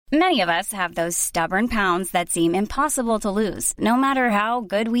Many of us have those stubborn pounds that seem impossible to lose, no matter how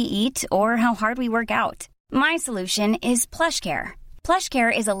good we eat or how hard we work out. My solution is PlushCare.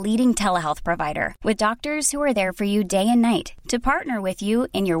 PlushCare is a leading telehealth provider with doctors who are there for you day and night to partner with you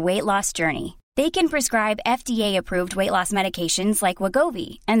in your weight loss journey. They can prescribe FDA-approved weight loss medications like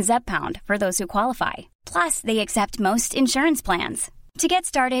Wegovy and Zepbound for those who qualify. Plus, they accept most insurance plans. To get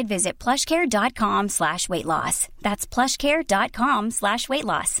started, visit plushcare.com/weightloss. That's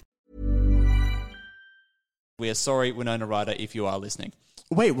plushcare.com/weightloss. We are sorry, Winona Ryder, if you are listening.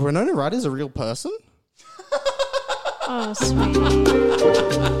 Wait, Winona Ryder's a real person? Oh, sweet.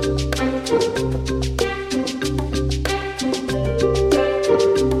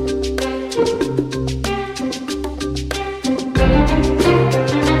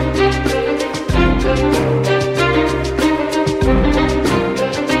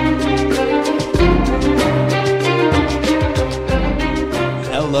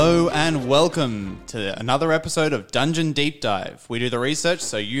 Hello and welcome to another episode of Dungeon Deep Dive. We do the research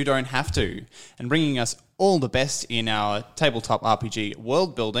so you don't have to. And bringing us all the best in our tabletop RPG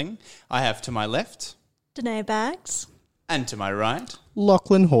world building, I have to my left... Danae Bags. And to my right...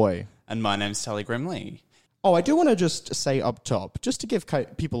 Lachlan Hoy. And my name's Tally Grimley. Oh, I do want to just say up top, just to give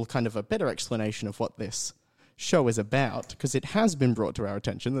people kind of a better explanation of what this show is about, because it has been brought to our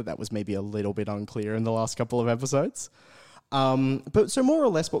attention that was maybe a little bit unclear in the last couple of episodes. But so more or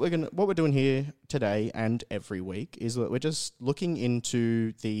less what we're doing here today and every week is that we're just looking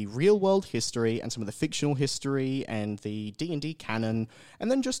into the real world history and some of the fictional history and the D&D canon,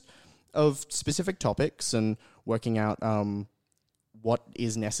 and then just of specific topics and working out what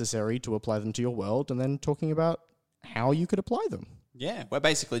is necessary to apply them to your world, and then talking about how you could apply them. Yeah, we're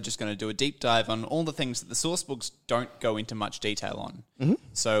basically just going to do a deep dive on all the things that the source books don't go into much detail on. Mm-hmm.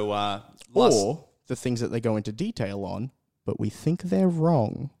 So, or the things that they go into detail on, but we think they're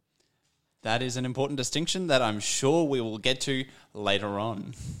wrong. That is an important distinction that I'm sure we will get to later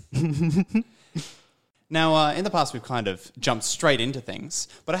on. Now, in the past, we've kind of jumped straight into things,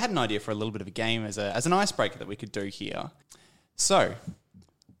 but I had an idea for a little bit of a game as an icebreaker that we could do here. So,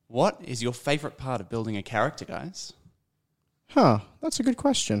 what is your favourite part of building a character, guys? That's a good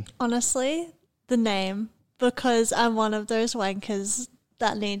question. Honestly, the name, because I'm one of those wankers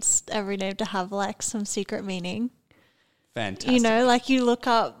that needs every name to have like some secret meaning. Fantastic. You know, like you look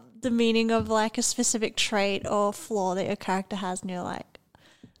up the meaning of like a specific trait or flaw that your character has and you're like,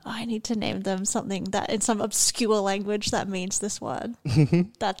 oh, I need to name them something that in some obscure language that means this word.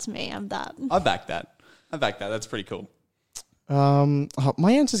 That's me. I'm that. I back that. That's pretty cool.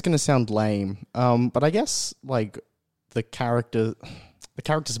 My answer's going to sound lame, but I guess like the character's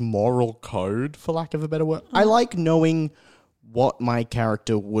moral code, for lack of a better word. I like knowing what my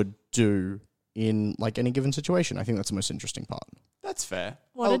character would do in like any given situation. I think that's the most interesting part. That's fair.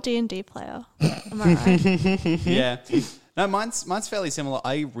 What a D&D player. Am I right? Yeah. No, mine's fairly similar.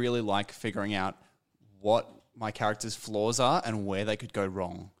 I really like figuring out what my character's flaws are and where they could go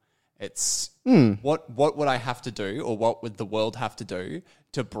wrong. It's what would I have to do, or what would the world have to do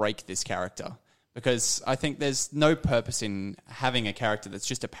to break this character? Because I think there's no purpose in having a character that's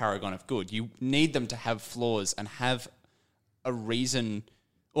just a paragon of good. You need them to have flaws and have a reason,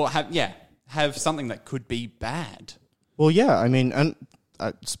 or have something that could be bad. Well, yeah, I mean, and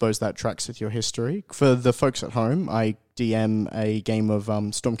I suppose that tracks with your history. For the folks at home, I DM a game of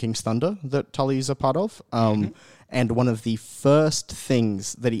Storm King's Thunder that Tully's a part of. And one of the first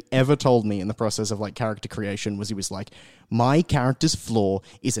things that he ever told me in the process of like character creation was he was like, my character's flaw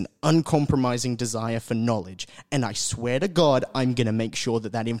is an uncompromising desire for knowledge. And I swear to God, I'm going to make sure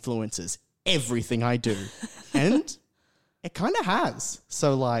that influences everything I do. And it kind of has.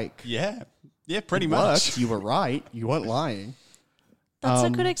 So like... Yeah, pretty much. Worked. You were right. You weren't lying. That's a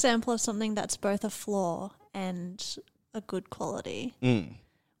good example of something that's both a flaw and a good quality.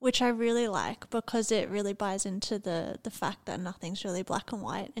 Which I really like because it really buys into the fact that nothing's really black and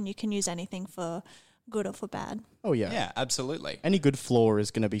white and you can use anything for good or for bad. Oh, yeah. Yeah, absolutely. Any good flaw is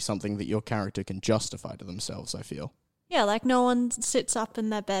going to be something that your character can justify to themselves, I feel. Yeah, like no one sits up in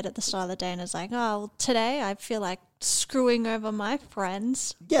their bed at the start of the day and is like, oh, well, today I feel like screwing over my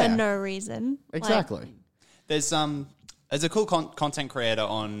friends for no reason. Exactly. Like, there's a cool content creator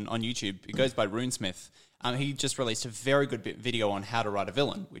on YouTube. It goes by Runesmith. He just released a very good video on how to write a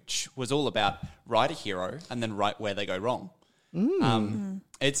villain, which was all about write a hero and then write where they go wrong.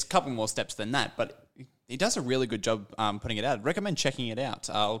 It's a couple more steps than that, but he does a really good job putting it out. I'd recommend checking it out.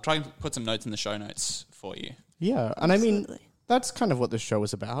 I'll try and put some notes in the show notes for you. Yeah, and absolutely. I mean, that's kind of what this show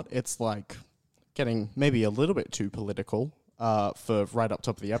is about. It's like getting maybe a little bit too political, for right up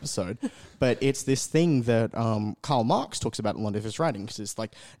top of the episode. But it's this thing that Karl Marx talks about in a lot of his writings. It's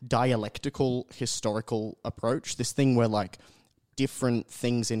like dialectical historical approach. This thing where like different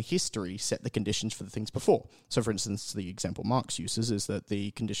things in history set the conditions for the things before. So, for instance, the example Marx uses is that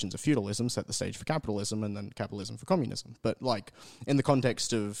the conditions of feudalism set the stage for capitalism, and then capitalism for communism. But like in the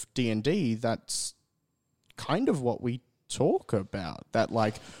context of D&D, that's kind of what we talk about. That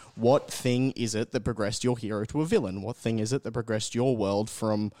like, what thing is it that progressed your hero to a villain? What thing is it that progressed your world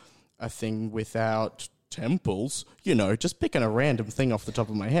from a thing without temples? You know, just picking a random thing off the top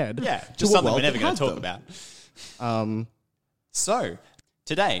of my head. Yeah, just something we're never going to talk about. So,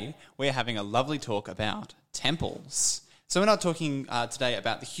 today we're having a lovely talk about temples. So we're not talking today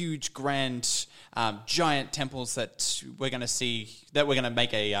about the huge, grand, giant temples that we're going to see, that we're going to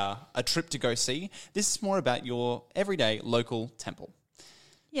make a trip to go see. This is more about your everyday local temple.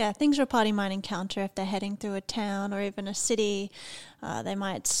 Yeah, things your party might encounter if they're heading through a town or even a city. They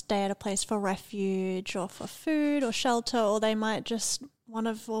might stay at a place for refuge or for food or shelter, or they might just, one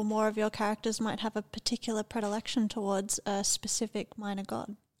of or more of your characters might have a particular predilection towards a specific minor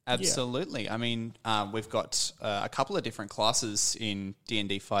god. Absolutely. Yeah. I mean, we've got a couple of different classes in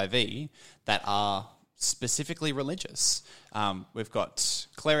D&D 5e that are specifically religious. We've got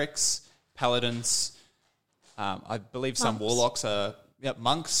clerics, paladins, I believe some warlocks are... Yep,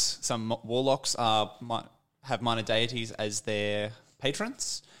 monks, some warlocks have minor deities as their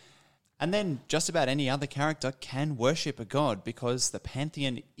patrons. And then just about any other character can worship a god because the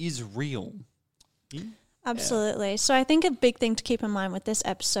pantheon is real. Absolutely. So I think a big thing to keep in mind with this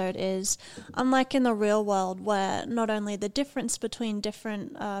episode is, unlike in the real world where not only the difference between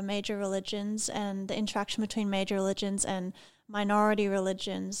different major religions and the interaction between major religions and minority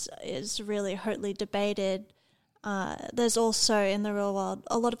religions is really hotly debated, there's also in the real world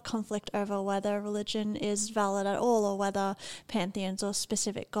a lot of conflict over whether religion is valid at all or whether pantheons or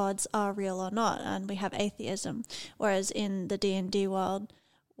specific gods are real or not, and we have atheism. Whereas in the D&D world,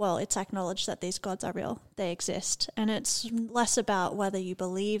 well, it's acknowledged that these gods are real, they exist, and it's less about whether you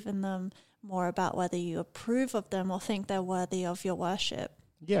believe in them, more about whether you approve of them or think they're worthy of your worship.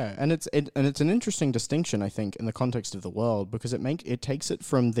 Yeah, and it's an interesting distinction, I think, in the context of the world, because it takes it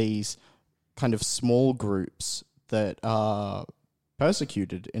from these kind of small groups that are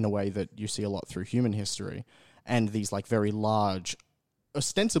persecuted in a way that you see a lot through human history, and these like very large,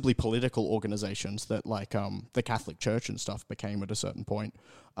 ostensibly political organizations that like the Catholic Church and stuff became at a certain point,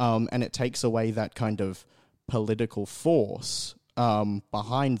 and it takes away that kind of political force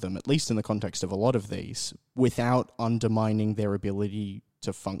behind them, at least in the context of a lot of these, without undermining their ability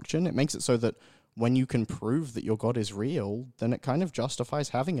to function. It makes it so that when you can prove that your god is real, then it kind of justifies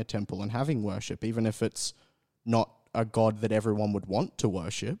having a temple and having worship, even if it's not a god that everyone would want to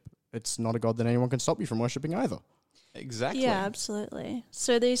worship. It's not a god that anyone can stop you from worshipping either. Exactly. Yeah, absolutely.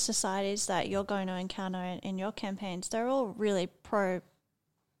 So these societies that you're going to encounter in your campaigns, they're all really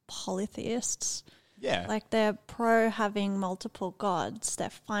pro-polytheists. Yeah. Like they're pro having multiple gods. They're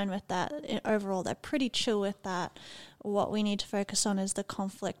fine with that. Overall, they're pretty chill with that. What we need to focus on is the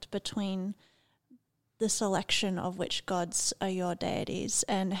conflict between the selection of which gods are your deities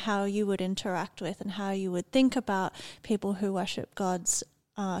and how you would interact with and how you would think about people who worship gods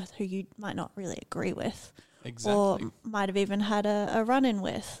who you might not really agree with. Exactly. Or might have even had a run-in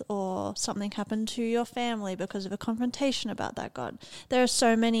with, or something happened to your family because of a confrontation about that god. There's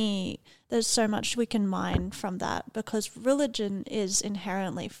so much we can mine from that, because religion is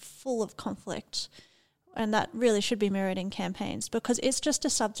inherently full of conflict. And that really should be mirrored in campaigns, because it's just a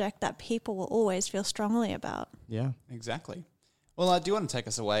subject that people will always feel strongly about. Yeah. Exactly. Well, I do want to take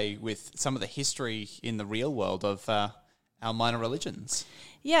us away with some of the history in the real world of our minor religions.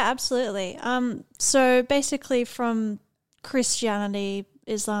 Yeah, absolutely. So basically from Christianity,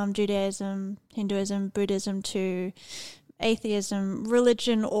 Islam, Judaism, Hinduism, Buddhism to atheism,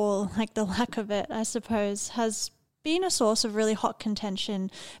 religion, or like the lack of it, I suppose, has been a source of really hot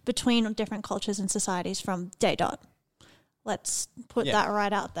contention between different cultures and societies from day dot. Let's put that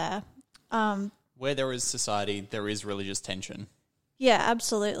right out there. Where there is society, there is religious tension. Yeah,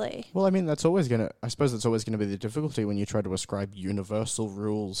 absolutely. Well, I mean, that's always going to be the difficulty when you try to ascribe universal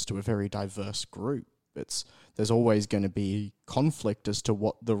rules to a very diverse group. There's always going to be conflict as to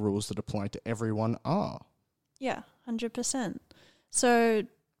what the rules that apply to everyone are. Yeah, 100%. So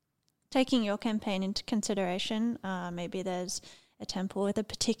taking your campaign into consideration, maybe there's a temple with a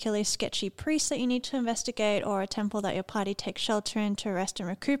particularly sketchy priest that you need to investigate, or a temple that your party takes shelter in to rest and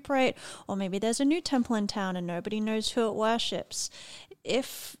recuperate, or maybe there's a new temple in town and nobody knows who it worships.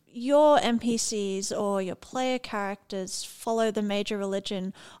 If your NPCs or your player characters follow the major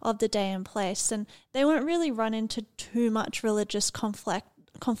religion of the day and place, then they won't really run into too much religious conflict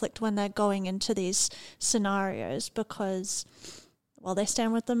when they're going into these scenarios because, well, they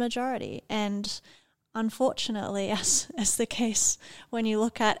stand with the majority. And unfortunately, as the case when you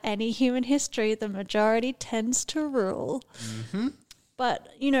look at any human history, the majority tends to rule. Mm-hmm. But,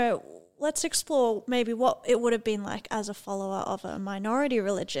 let's explore maybe what it would have been like as a follower of a minority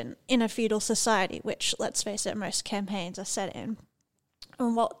religion in a feudal society, which, let's face it, most campaigns are set in,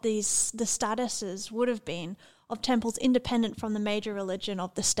 and what the statuses would have been of temples independent from the major religion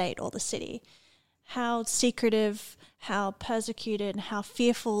of the state or the city. How secretive, how persecuted, and how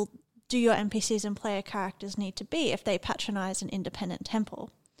fearful do your NPCs and player characters need to be if they patronize an independent temple?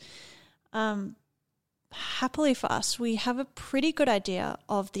 Happily for us, we have a pretty good idea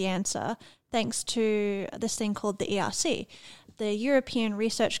of the answer thanks to this thing called the ERC, the European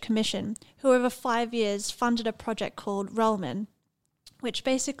Research Commission, who over 5 years funded a project called Relman, which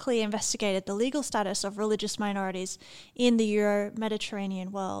basically investigated the legal status of religious minorities in the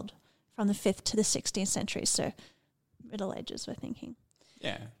Euro-Mediterranean world from the 5th to the 16th century, so Middle Ages, we're thinking.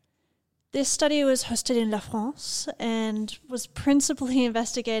 Yeah. This study was hosted in La France and was principally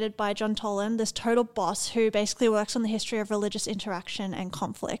investigated by John Toland, this total boss who basically works on the history of religious interaction and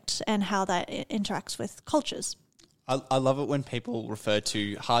conflict and how that interacts with cultures. I love it when people refer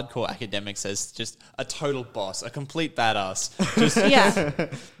to hardcore academics as just a total boss, a complete badass. Yeah.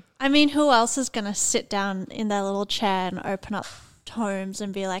 I mean, who else is going to sit down in their little chair and open up tomes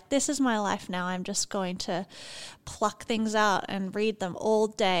and be like, this is my life now, I'm just going to pluck things out and read them all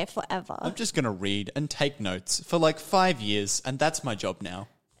day forever. I'm just going to read and take notes for like 5 years, and that's my job now.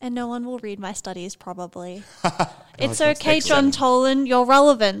 And no one will read my studies, probably. It's okay, John Toland, you're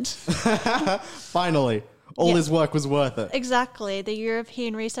relevant. Finally. All his work was worth it. Exactly. The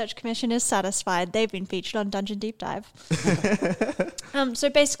European Research Commission is satisfied. They've been featured on Dungeon Deep Dive. So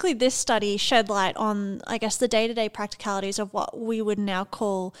basically this study shed light on, I guess, the day-to-day practicalities of what we would now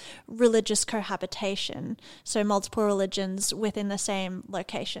call religious cohabitation. So multiple religions within the same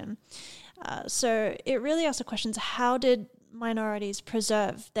location. So it really asks the questions, how did minorities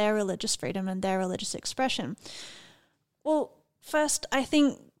preserve their religious freedom and their religious expression? Well, first, I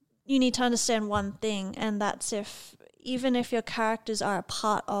think you need to understand one thing, and that's even if your characters are a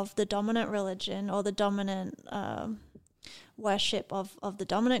part of the dominant religion or the dominant worship of the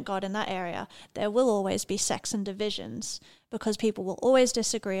dominant god in that area, there will always be sects and divisions because people will always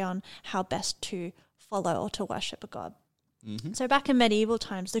disagree on how best to follow or to worship a god. Mm-hmm. So back in medieval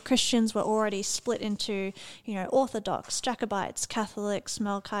times, the Christians were already split into, Orthodox, Jacobites, Catholics,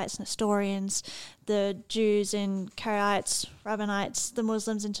 Melkites, Nestorians, the Jews in Karaites, Rabbinites, the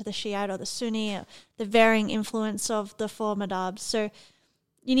Muslims into the Shiite or the Sunni, the varying influence of the four madhabs. So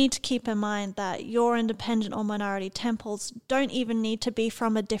you need to keep in mind that your independent or minority temples don't even need to be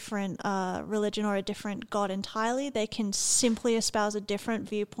from a different religion or a different god entirely. They can simply espouse a different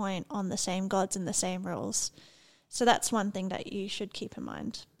viewpoint on the same gods and the same rules. So that's one thing that you should keep in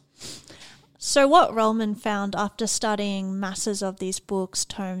mind. So what Relman found after studying masses of these books,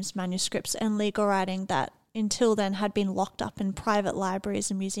 tomes, manuscripts, and legal writing that until then had been locked up in private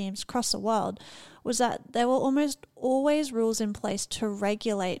libraries and museums across the world was that there were almost always rules in place to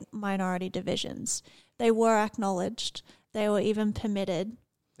regulate minority divisions. They were acknowledged. They were even permitted.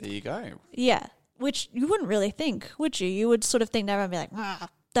 There you go. Yeah, which you wouldn't really think, would you? You would sort of think that would be like,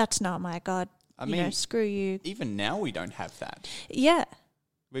 that's not my god. I mean, screw you. Even now we don't have that. Yeah.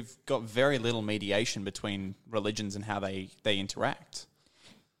 We've got very little mediation between religions and how they interact.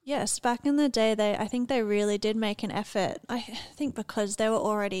 Yes, back in the day, I think they really did make an effort. I think because there were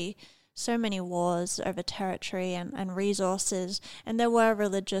already so many wars over territory and resources, and there were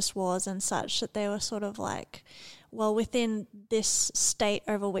religious wars and such, that they were sort of like, well, within this state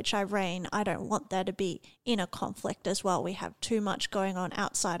over which I reign, I don't want there to be inner conflict as well. We have too much going on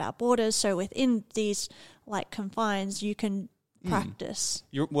outside our borders, so within these confines, you can practice.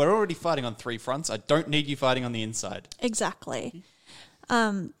 We're already fighting on 3 fronts. I don't need you fighting on the inside. Exactly.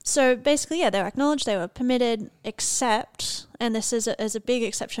 So basically, they were acknowledged, they were permitted, except, and this is a big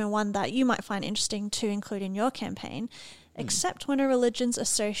exception, one that you might find interesting to include in your campaign, except when a religion's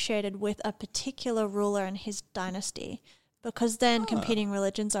associated with a particular ruler and his dynasty, because then competing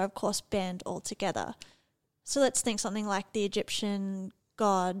religions are, of course, banned altogether. So let's think something like the Egyptian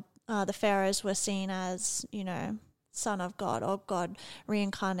god, the pharaohs were seen as, son of God or God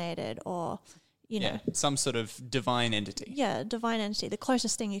reincarnated, or, you know. Some sort of divine entity. Yeah, divine entity, the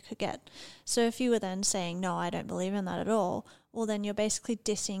closest thing you could get. So if you were then saying, no, I don't believe in that at all, well, then you're basically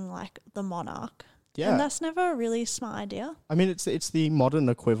dissing, like, the monarch. Yeah. And that's never a really smart idea. I mean, it's the modern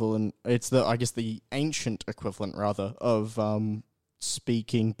equivalent. It's the ancient equivalent rather of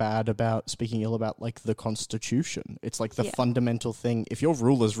speaking ill about like the Constitution. It's like the fundamental thing. If your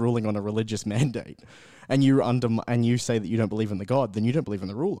ruler's ruling on a religious mandate, and you say that you don't believe in the God, then you don't believe in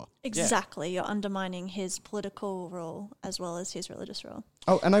the ruler. Exactly, you're undermining his political rule as well as his religious rule.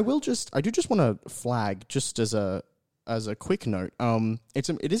 Oh, and I do just want to flag just as a quick note,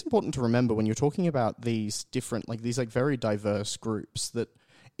 it is important to remember when you're talking about these different, like these like very diverse groups, that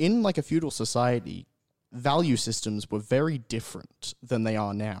in like a feudal society, value systems were very different than they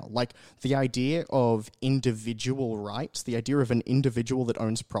are now. Like the idea of individual rights, the idea of an individual that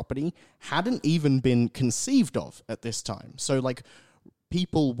owns property hadn't even been conceived of at this time. So like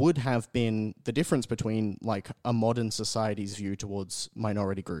people would have been, the difference between like a modern society's view towards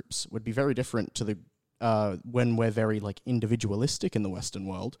minority groups would be very different to the when we're very like individualistic in the Western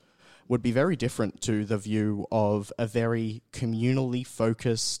world, would be very different to the view of a very communally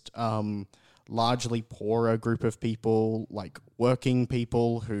focused, largely poorer group of people, like working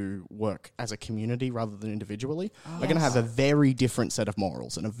people who work as a community rather than individually. They're going to have a very different set of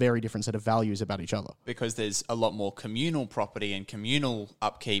morals and a very different set of values about each other. Because there's a lot more communal property and communal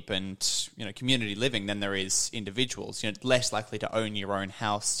upkeep and, you know, community living than there is individuals. You know, less likely to own your own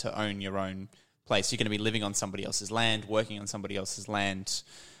house, to own your own place. You're going to be living on somebody else's land, working on somebody else's land.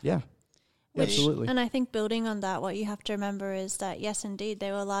 Yeah. Absolutely. And I think building on that, what you have to remember is that, yes, indeed,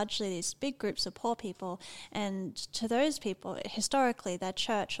 they were largely these big groups of poor people. And to those people, historically, their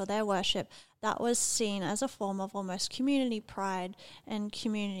church or their worship, that was seen as a form of almost community pride and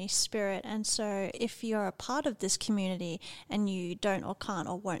community spirit. And so if you're a part of this community and you don't or can't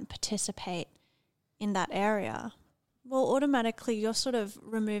or won't participate in that area, well, automatically you're sort of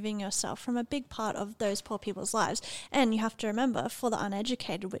removing yourself from a big part of those poor people's lives. And you have to remember, for the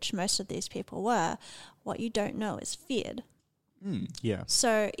uneducated, which most of these people were, what you don't know is feared. Yeah.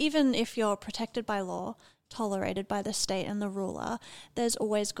 So even if you're protected by law, tolerated by the state and the ruler, there's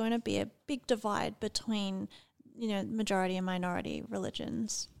always going to be a big divide between, you know, majority and minority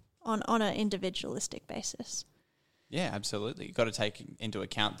religions on an individualistic basis. Yeah, absolutely. You've got to take into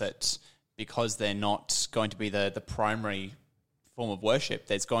account that because they're not going to be the primary form of worship,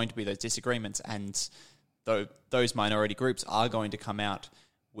 there's going to be those disagreements, and those minority groups are going to come out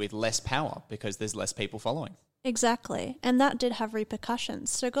with less power because there's less people following. Exactly. And that did have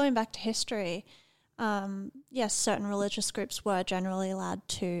repercussions. So going back to history, yes, certain religious groups were generally allowed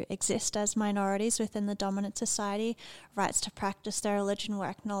to exist as minorities within the dominant society. Rights to practice their religion were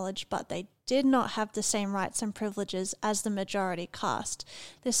acknowledged, but they did not have the same rights and privileges as the majority caste.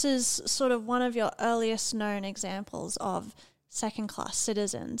 This is sort of one of your earliest known examples of second-class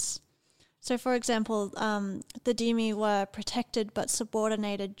citizens. So, for example, the dhimmi were protected but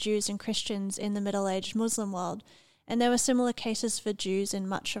subordinated Jews and Christians in the middle-aged Muslim world. And there were similar cases for Jews in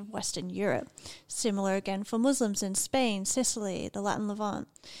much of Western Europe. Similar again for Muslims in Spain, Sicily, the Latin Levant.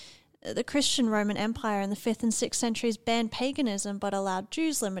 The Christian Roman Empire in the 5th and 6th centuries banned paganism but allowed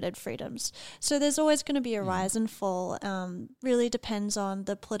Jews limited freedoms. So there's always going to be a rise and fall. Really depends on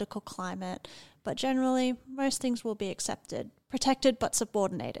the political climate. But generally, most things will be accepted. Protected but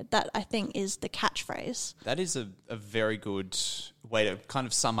subordinated. That, I think, is the catchphrase. That is a very good way to kind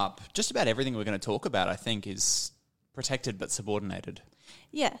of sum up just about everything we're going to talk about, I think, is protected but subordinated.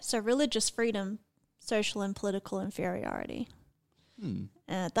 Yeah, so religious freedom, social and political inferiority.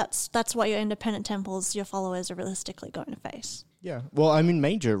 That's what your independent temples, your followers, are realistically going to face. Yeah. Well, I mean,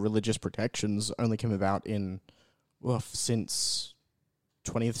 major religious protections only came about since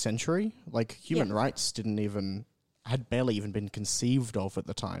 20th century. Like, human rights had barely even been conceived of at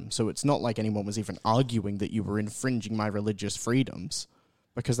the time. So it's not like anyone was even arguing that you were infringing my religious freedoms,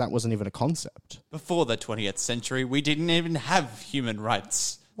 because that wasn't even a concept. Before the 20th century, we didn't even have human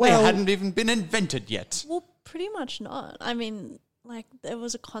rights. Well, they hadn't even been invented yet. Well, pretty much not. I mean, like, there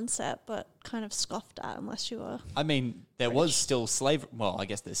was a concept, but kind of scoffed at unless you were... I mean, there was still slavery. Well, I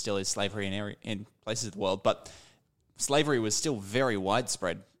guess there still is slavery in places of the world, but slavery was still very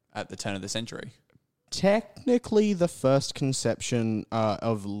widespread at the turn of the century. Technically, the first conception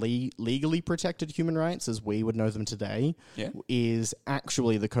of legally protected human rights, as we would know them today, is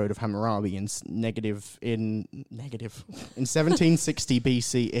actually the Code of Hammurabi in 1760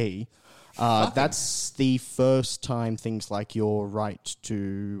 BCE. That's the first time things like your right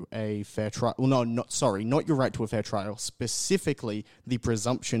to a fair trial... Well, not your right to a fair trial. Specifically, the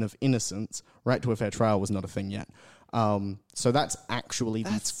presumption of innocence. Right to a fair trial was not a thing yet. So that's actually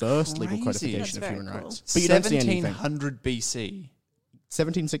the first legal crazy. codification That's of human very cool. rights. But you don't see anything. 1700 BC.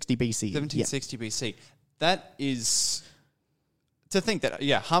 1760 BC. 1760 BC. That is to think that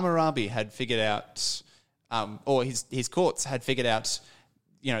Hammurabi had figured out, or his courts had figured out,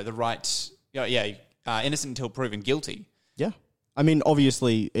 the right, innocent until proven guilty. Yeah. I mean,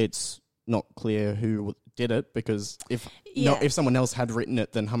 obviously, it's not clear who did it, because if someone else had written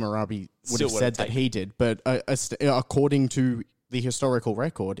it, then Hammurabi would have said that he did. But according to the historical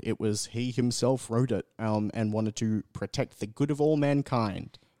record, it was he himself wrote it and wanted to protect the good of all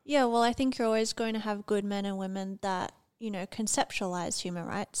mankind. Yeah, well, I think you're always going to have good men and women that, conceptualize human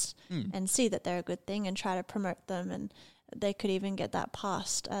rights and see that they're a good thing and try to promote them, and they could even get that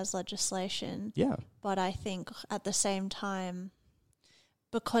passed as legislation. Yeah. But I think at the same time,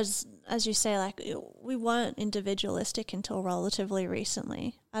 because, as you say, like, we weren't individualistic until relatively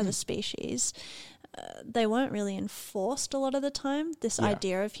recently as a species. They weren't really enforced a lot of the time, this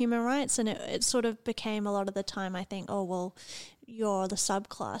idea of human rights. And it sort of became a lot of the time, I think, oh, well, you're the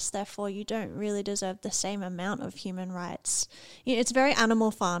subclass, therefore you don't really deserve the same amount of human rights. It's very Animal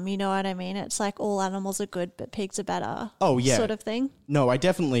Farm, you know what I mean? It's like all animals are good, but pigs are better. Oh, yeah. Sort of thing. No, I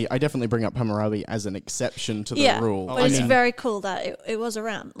definitely bring up Hammurabi as an exception to the rule. But it's very cool that it was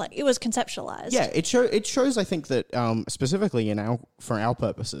around, like, it was conceptualized. Yeah, it shows, I think, that specifically for our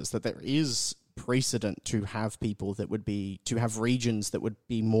purposes, that there is precedent to have regions that would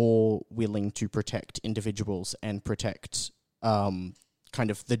be more willing to protect individuals and protect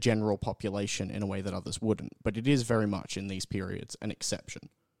kind of the general population in a way that others wouldn't. But it is very much in these periods an exception.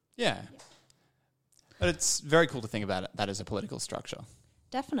 Yeah. But it's very cool to think about that as a political structure.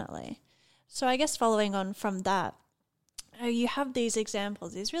 Definitely. So I guess following on from that, you have these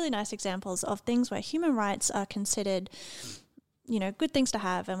examples, these really nice examples of things where human rights are considered, good things to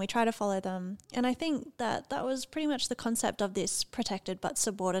have, and we try to follow them. And I think that was pretty much the concept of this protected but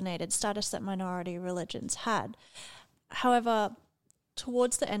subordinated status that minority religions had. However,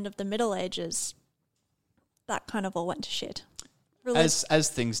 towards the end of the Middle Ages, that kind of all went to shit. As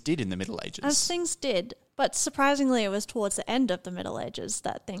things did in the Middle Ages. As things did. But surprisingly, it was towards the end of the Middle Ages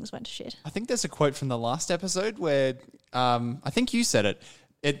that things went to shit. I think there's a quote from the last episode where I think you said it.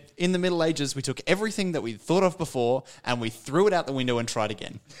 In the Middle Ages, we took everything that we thought of before and we threw it out the window and tried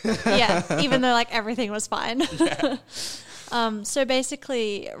again. Yeah, even though everything was fine. Yeah. So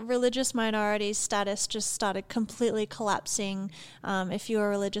basically, religious minorities' status just started completely collapsing. If you were a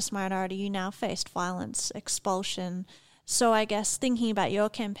religious minority, you now faced violence, expulsion. So I guess thinking about your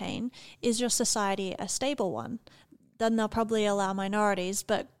campaign, is your society a stable one? Then they'll probably allow minorities,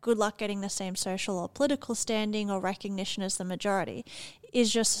 but good luck getting the same social or political standing or recognition as the majority.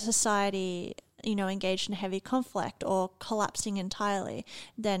 Is your society, engaged in heavy conflict or collapsing entirely?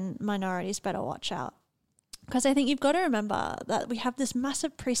 Then minorities better watch out. Because I think you've got to remember that we have this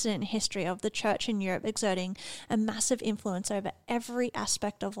massive precedent in history of the church in Europe exerting a massive influence over every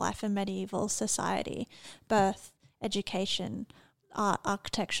aspect of life in medieval society. Birth, education, art,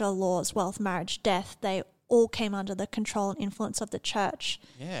 architecture, laws, wealth, marriage, death, they all came under the control and influence of the church.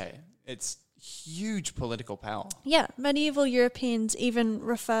 Yeah, it's huge political power. Yeah, medieval Europeans even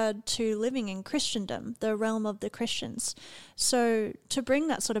referred to living in Christendom, the realm of the Christians. So to bring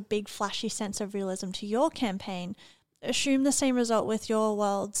that sort of big flashy sense of realism to your campaign, assume the same result with your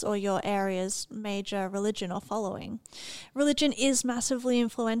world's or your area's major religion or following. Religion is massively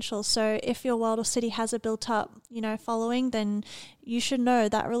influential, so if your world or city has a built-up, following, then you should know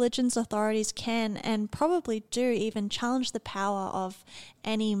that religion's authorities can and probably do even challenge the power of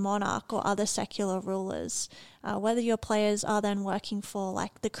any monarch or other secular rulers. Whether your players are then working for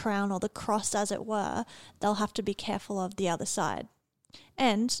the crown or the cross, as it were, they'll have to be careful of the other side.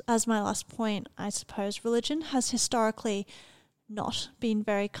 And as my last point, I suppose religion has historically not been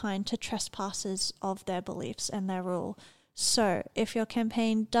very kind to trespassers of their beliefs and their rule. So if your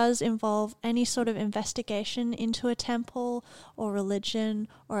campaign does involve any sort of investigation into a temple or religion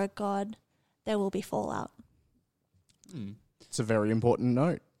or a god, there will be fallout. It's a very important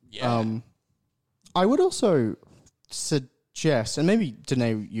note. Yeah. I would also suggest, and maybe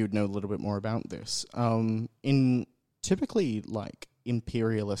Danae, you'd know a little bit more about this, in typically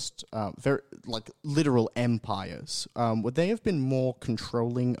imperialist, very literal empires, would they have been more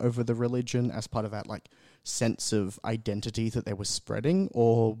controlling over the religion as part of that sense of identity that they were spreading,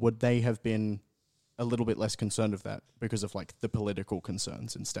 or would they have been a little bit less concerned of that because of the political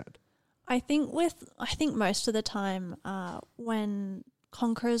concerns instead? I think most of the time when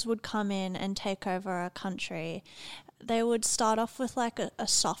conquerors would come in and take over a country, they would start off with a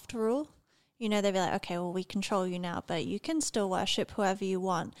soft rule. You know, they'd be like, okay, well, we control you now, but you can still worship whoever you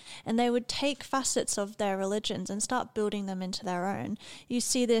want. And they would take facets of their religions and start building them into their own. You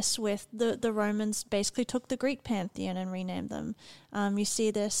see this with the Romans basically took the Greek pantheon and renamed them. You see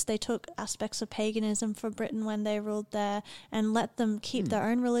this, they took aspects of paganism for Britain when they ruled there and let them keep their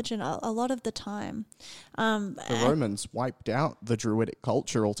own religion a lot of the time. The Romans wiped out the Druidic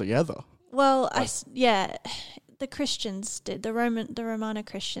culture altogether. Well, the Christians did. The Romano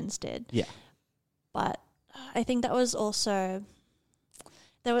Christians did. Yeah. But I think that was also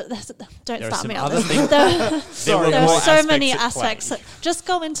don't start me on other this. There were so many aspects. Just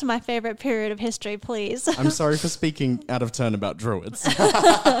go into my favorite period of history, please. I'm sorry for speaking out of turn about Druids.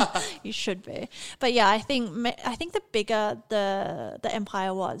 You should be. But yeah, I think the bigger the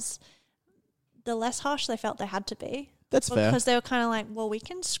empire was, the less harsh they felt they had to be. That's fair. Because they were kind of like, well, we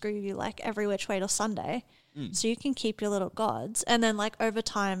can screw you like every which way till Sunday. So you can keep your little gods. And then like over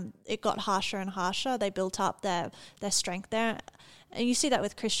time it got harsher and harsher. They built up their strength there. And you see that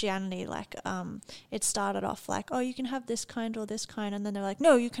with Christianity, like it started off like, oh, you can have this kind or this kind. And then they're like,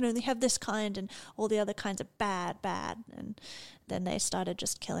 no, you can only have this kind and all the other kinds are bad. And then they started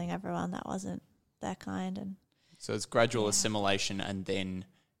just killing everyone that wasn't their kind. And so it's gradual assimilation and then...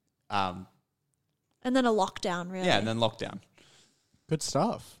 a lockdown, really. Yeah, and then lockdown. Good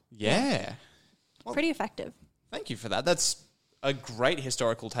stuff. Yeah. Well, pretty effective. Thank you for that. That's a great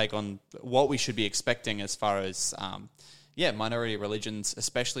historical take on what we should be expecting as far as, minority religions,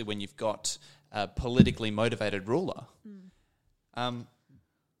 especially when you've got a politically motivated ruler.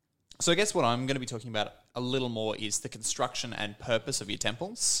 So I guess what I'm going to be talking about a little more is the construction and purpose of your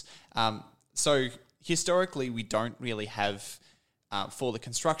temples. So historically, we don't really have, for the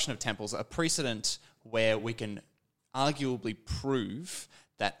construction of temples, a precedent where we can arguably prove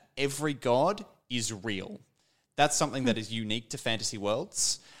that every god is real. That's something that is unique to fantasy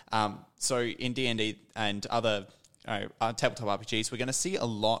worlds. So in D&D and other tabletop RPGs, we're going to see a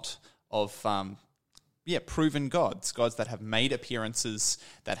lot of proven gods that have made appearances,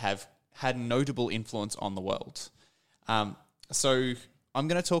 that have had notable influence on the world. So I'm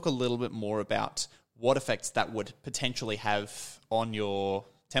going to talk a little bit more about what effects that would potentially have on your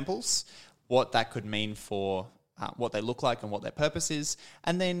temples, what that could mean for what they look like and what their purpose is,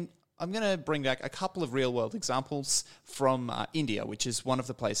 and then I'm going to bring back a couple of real-world examples from India, which is one of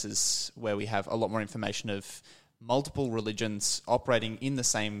the places where we have a lot more information of multiple religions operating in the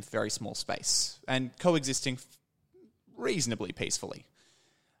same very small space and coexisting reasonably peacefully.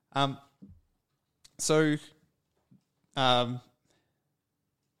 So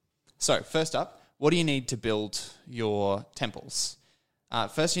first up, what do you need to build your temples?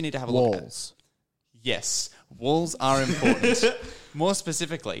 First, you need to have a look at walls. Yes, walls are important. More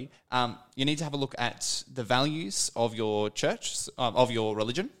specifically, you need to have a look at the values of your church, of your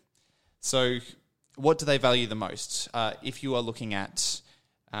religion. So, what do they value the most? If you are looking at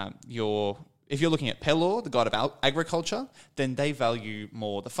if you're looking at Pelor, the god of agriculture, then they value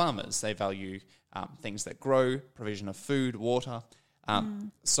more the farmers. They value things that grow, provision of food, water.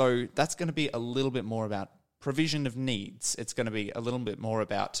 So that's going to be a little bit more about provision of needs. It's going to be a little bit more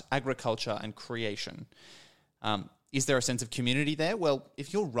about agriculture and creation. Is there a sense of community there? Well,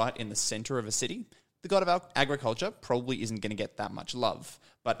 if you're right in the center of a city, the god of agriculture probably isn't going to get that much love.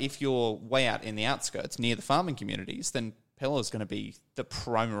 But if you're way out in the outskirts, near the farming communities, then Pelor is going to be the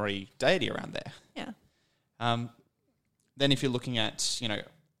primary deity around there. Yeah. Then if you're looking at,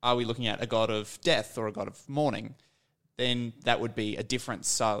 are we looking at a god of death or a god of mourning? Then that would be a different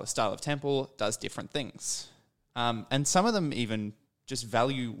style of temple, does different things. And some of them even just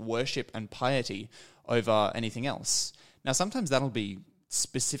value worship and piety over anything else. Now, sometimes that'll be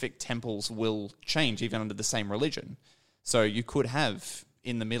specific temples will change even under the same religion. So you could have,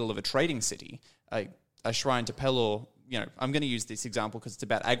 in the middle of a trading city, a shrine to Pelor. I'm going to use this example because it's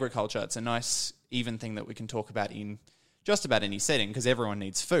about agriculture. It's a nice, even thing that we can talk about in just about any setting because everyone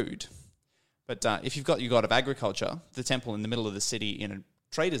needs food. But if you've got your god of agriculture, the temple in the middle of the city in a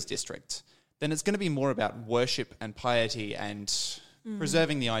trader's district, then it's going to be more about worship and piety and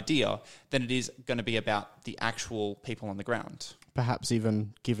preserving the idea than it is going to be about the actual people on the ground. Perhaps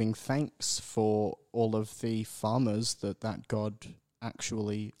even giving thanks for all of the farmers that god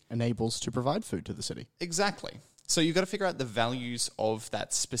actually enables to provide food to the city. Exactly. So you've got to figure out the values of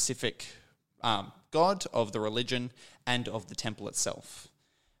that specific god, of the religion, and of the temple itself.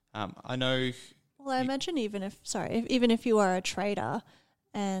 I know... Well, I imagine even if you are a trader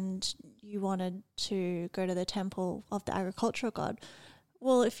and you wanted to go to the temple of the agricultural god,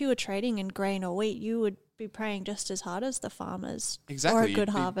 well, if you were trading in grain or wheat, you would be praying just as hard as the farmers Exactly. for a You'd good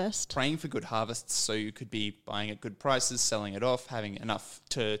be harvest. Praying for good harvests so you could be buying at good prices, selling it off, having enough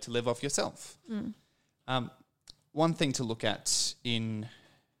to live off yourself. One thing to look at in...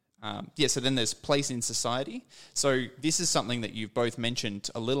 so then there's place in society. So this is something that you've both mentioned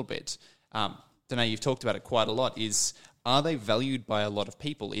a little bit. Danae, you've talked about it quite a lot, is are they valued by a lot of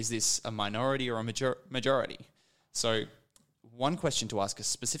people? Is this a minority or a majority? So one question to ask us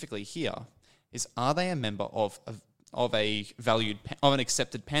specifically here is, are they a member of an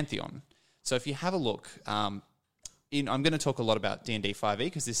accepted pantheon? So if you have a look, I'm going to talk a lot about D&D 5e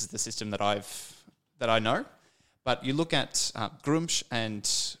because this is the system that I know. But you look at Grumsh and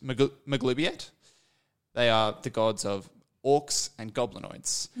Maglubiet. They are the gods of orcs and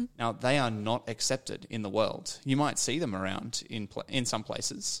goblinoids. Now, they are not accepted in the world. You might see them around in some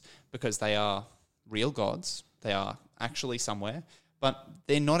places because they are real gods. They are actually somewhere, but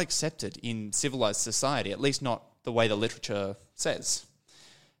they're not accepted in civilized society, at least not the way the literature says.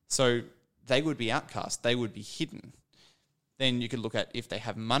 So they would be outcast. They would be hidden. Then you could look at if they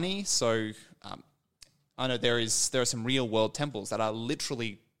have money. So I know there are some real world temples that are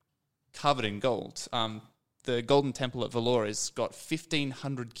literally covered in gold. The Golden Temple at Valor has got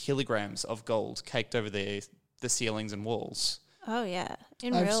 1,500 kilograms of gold caked over the ceilings and walls. Oh, yeah.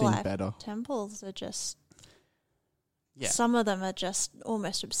 I've real seen life, better. temples are just... Yeah. Some of them are just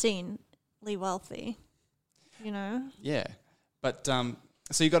almost obscenely wealthy, you know? Yeah. But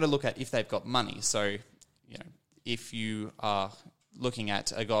so you've got to look at if they've got money. So, you know, if you are looking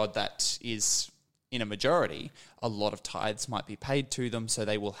at a god that is in a majority, a lot of tithes might be paid to them, so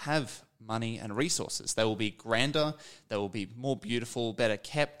they will have money and resources. They will be grander, they will be more beautiful, better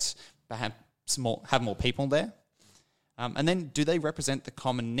kept, perhaps have more people there. And then do they represent the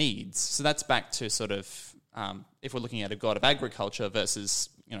common needs? So that's back to sort of, if we're looking at a god of agriculture versus,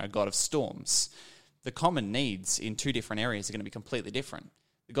 you know, a god of storms, the common needs in two different areas are going to be completely different.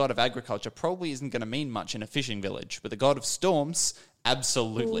 The god of agriculture probably isn't going to mean much in a fishing village, but the god of storms,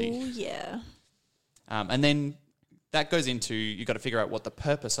 absolutely. Oh, yeah. And then that goes into, you've got to figure out what the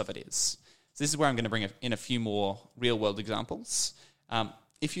purpose of it is. So this is where I'm going to bring in a few more real-world examples.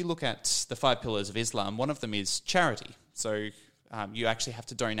 If you look at the 5 pillars of Islam, one of them is charity. So you actually have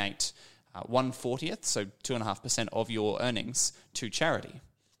to donate 1/40th, so 2.5% of your earnings to charity.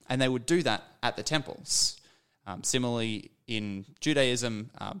 And they would do that at the temples. Similarly, in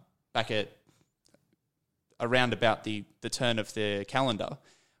Judaism, back at around about the turn of the calendar,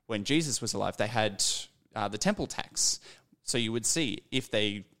 when Jesus was alive, they had the temple tax. So you would see, if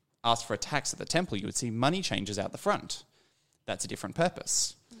they asked for a tax at the temple, you would see money changes out the front. That's a different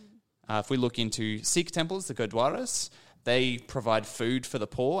purpose. If we look into Sikh temples, the Gurdwaras, they provide food for the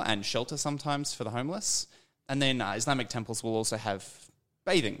poor and shelter sometimes for the homeless. And then Islamic temples will also have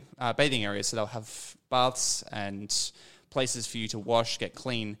bathing areas. So they'll have baths and places for you to wash, get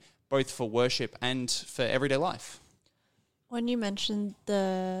clean, both for worship and for everyday life. When you mentioned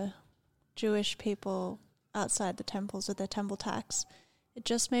the Jewish people outside the temples with their temple tax, it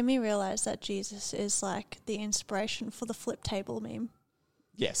just made me realize that Jesus is like the inspiration for the flip table meme.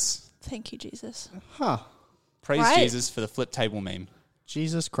 Yes. Thank you, Jesus. Huh. Praise Right. Jesus for the flip table meme.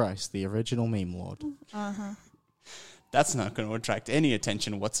 Jesus Christ, the original meme lord. That's not going to attract any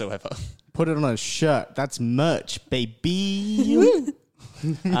attention whatsoever. Put it on a shirt. That's merch, baby.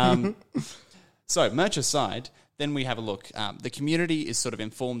 So, merch aside, then we have a look. The community is sort of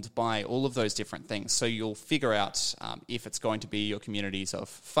informed by all of those different things. So you'll figure out if it's going to be your communities of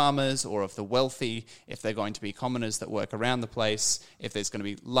farmers or of the wealthy, if they're going to be commoners that work around the place, if there's going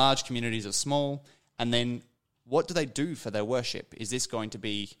to be large communities or small, and then what do they do for their worship? Is this going to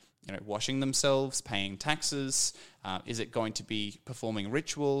be, you know, washing themselves, paying taxes? Is it going to be performing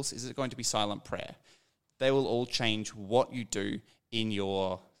rituals? Is it going to be silent prayer? They will all change what you do in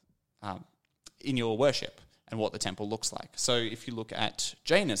your worship and what the temple looks like. So if you look at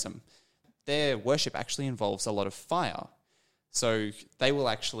Jainism, their worship actually involves a lot of fire. So they will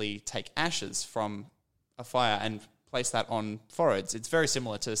actually take ashes from a fire and place that on foreheads. It's very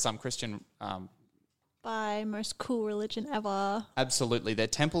similar to some Christian... By most cool religion ever. Absolutely. Their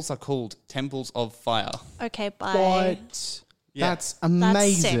temples are called temples of fire. Okay, bye. What? Yeah. That's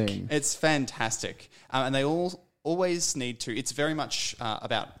amazing. sick. It's fantastic. And they always need to... It's very much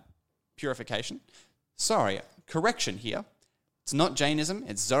about purification. Sorry, correction here. It's not Jainism,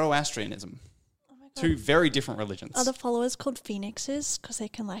 it's Zoroastrianism. Oh my God. Two very different religions. Are the followers called phoenixes? Because they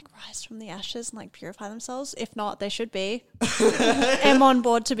can like rise from the ashes and like purify themselves. If not, they should be. I'm on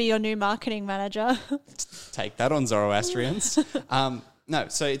board to be your new marketing manager. Take that on, Zoroastrians. No,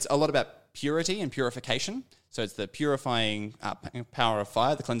 so it's a lot about purity and purification. So it's the purifying power of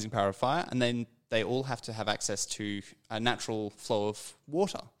fire, the cleansing power of fire. And then they all have to have access to a natural flow of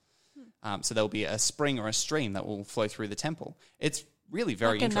water. So there'll be a spring or a stream that will flow through the temple. It's really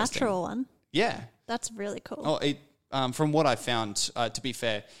very like interesting. A natural one. Yeah. That's really cool. From what I found, to be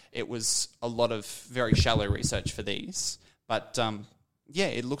fair, it was a lot of very shallow research for these. But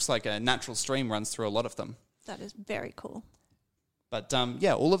it looks like a natural stream runs through a lot of them. That is very cool. But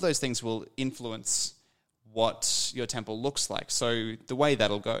all of those things will influence what your temple looks like. So the way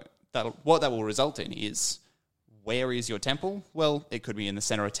what that will result in is, where is your temple? Well, it could be in the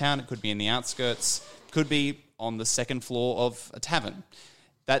center of town, it could be in the outskirts, it could be on the second floor of a tavern.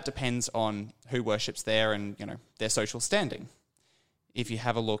 That depends on who worships there and, their social standing. If you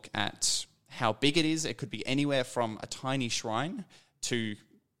have a look at how big it is, it could be anywhere from a tiny shrine to,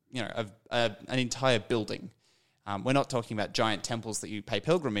 an entire building. We're not talking about giant temples that you pay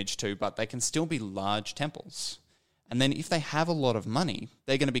pilgrimage to, but they can still be large temples. And then if they have a lot of money,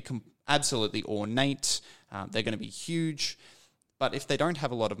 they're going to be absolutely ornate, they're going to be huge. But if they don't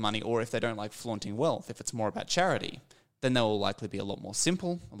have a lot of money, or if they don't like flaunting wealth, if it's more about charity, then they'll likely be a lot more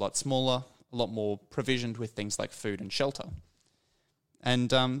simple, a lot smaller, a lot more provisioned with things like food and shelter.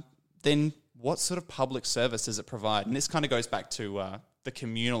 And then what sort of public service does it provide? And this kind of goes back to the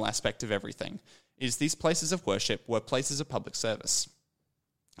communal aspect of everything, is these places of worship were places of public service.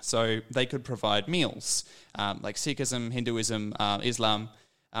 So they could provide meals, like Sikhism, Hinduism, Islam.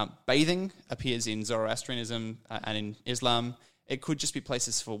 Bathing appears in Zoroastrianism and in Islam. It could just be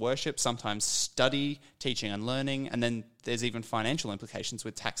places for worship, sometimes study, teaching and learning, and then there's even financial implications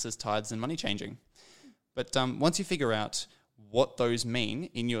with taxes, tithes, and money changing. But once you figure out what those mean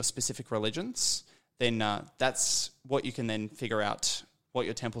in your specific religions, then that's what you can then figure out what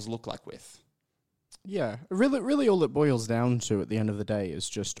your temples look like with. Yeah, really all it boils down to at the end of the day is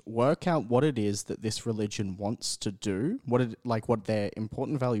just work out what it is that this religion wants to do, what their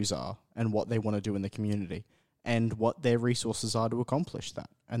important values are, and what they want to do in the community, and what their resources are to accomplish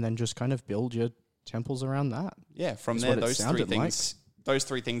that, and then just kind of build your temples around that. Yeah, from there, those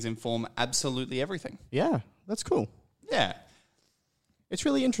three things inform absolutely everything. Yeah, that's cool. Yeah. It's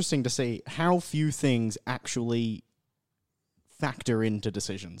really interesting to see how few things actually factor into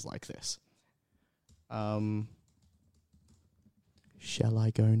decisions like this. Shall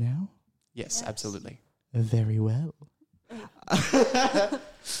I go now? Yes, absolutely. Very well.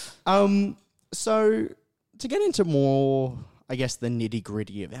 So to get into more, I guess, the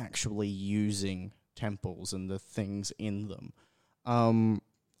nitty-gritty of actually using temples and the things in them,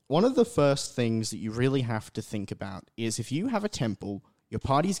 one of the first things that you really have to think about is if you have a temple, your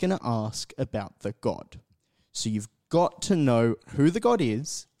party's going to ask about the god. So you've got to know who the god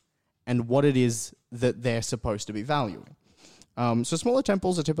is and what it is that they're supposed to be valuing. So smaller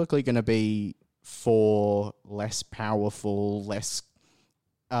temples are typically going to be for less powerful, less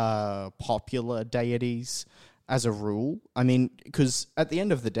popular deities as a rule. I mean, because at the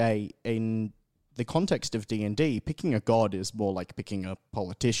end of the day, in the context of D&D, picking a god is more like picking a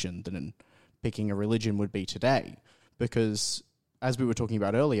politician than picking a religion would be today. Because, as we were talking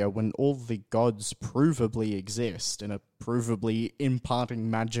about earlier, when all the gods provably exist and are provably imparting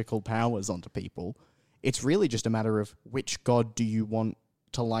magical powers onto people, it's really just a matter of which god do you want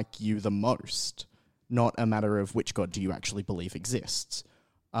to like you the most, not a matter of which god do you actually believe exists.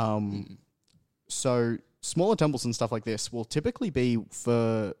 So smaller temples and stuff like this will typically be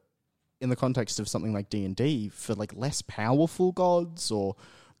for, in the context of something like D&D, for like less powerful gods or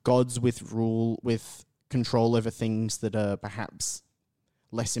gods with control over things that are perhaps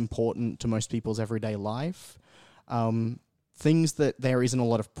less important to most people's everyday life. Things that there isn't a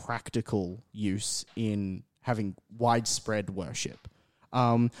lot of practical use in having widespread worship.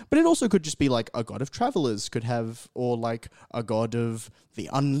 But it also could just be like a god of travelers could have, or like a god of the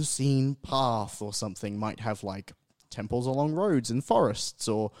unseen path or something might have like temples along roads and forests,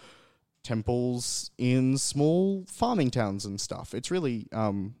 or temples in small farming towns and stuff. It's really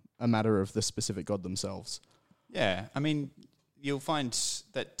a matter of the specific god themselves. Yeah, I mean, you'll find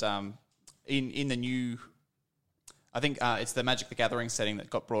that in the new, I think it's the Magic the Gathering setting that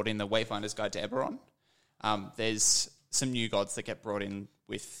got brought in, the Wayfinder's Guide to Eberron. There's some new gods that get brought in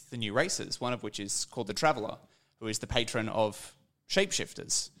with the new races, one of which is called the Traveller, who is the patron of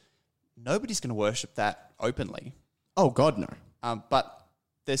shapeshifters. Nobody's going to worship that openly. Oh, God, no. But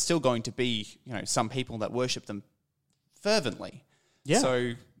there's still going to be, some people that worship them fervently. Yeah.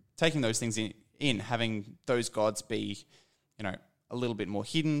 So taking those things in, having those gods be, a little bit more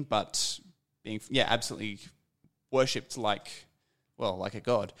hidden, but being, absolutely worshipped like a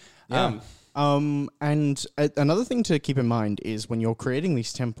god. Yeah. And another thing to keep in mind is when you're creating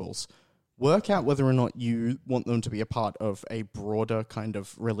these temples, work out whether or not you want them to be a part of a broader kind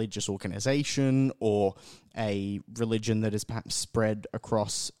of religious organization or a religion that is perhaps spread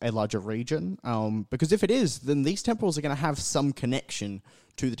across a larger region. Because if it is, then these temples are going to have some connection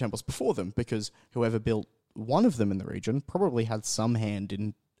to the temples before them, because whoever built one of them in the region probably had some hand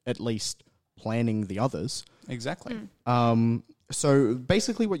in at least planning the others. Exactly. So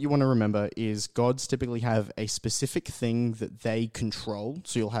basically what you want to remember is gods typically have a specific thing that they control.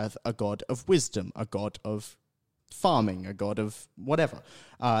 So you'll have a god of wisdom, a god of farming, a god of whatever.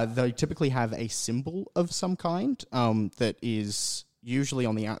 They typically have a symbol of some kind that is usually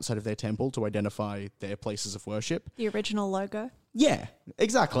on the outside of their temple to identify their places of worship. The original logo. Yeah,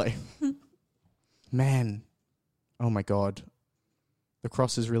 exactly. Man, oh my God. The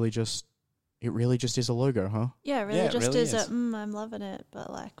cross is really just... It really just is a logo, huh? Yeah, it really Yeah, it just really is is. I'm loving it,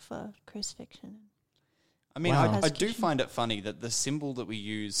 but like for crucifixion. I mean, Wow. I do find it funny that the symbol that we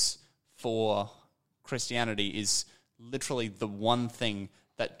use for Christianity is literally the one thing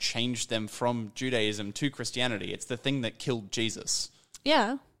that changed them from Judaism to Christianity. It's the thing that killed Jesus.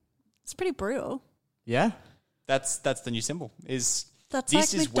 Yeah, it's pretty brutal. Yeah? That's the new symbol. That's This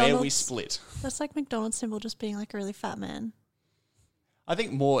like is where we McDonald's. split. That's like McDonald's symbol just being like a really fat man. I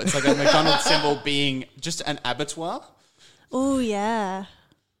think more it's like a McDonald's symbol being just an abattoir. Oh yeah,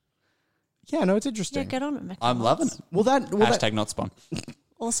 Yeah, no, it's yeah. interesting. Get on it, McDonald's. I'm loving it. Well, Hashtag not spawn.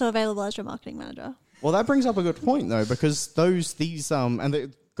 Also available as your marketing manager. that brings up a good point though, because these and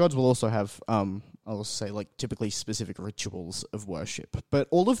the gods will also have I'll say like typically specific rituals of worship. But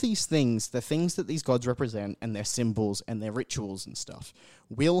all of these things, the things that these gods represent and their symbols and their rituals and stuff,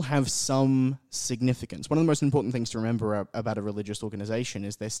 will have some significance. One of the most important things to remember about a religious organization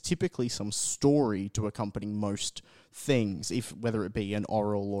is there's typically some story to accompany most things, whether it be an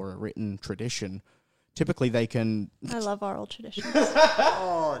oral or a written tradition. Typically they can... I love oral traditions.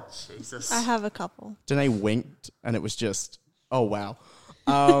 Oh, Jesus. I have a couple. Danae winked, and it was just, oh, wow.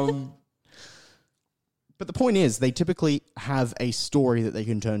 But the point is, they typically have a story that they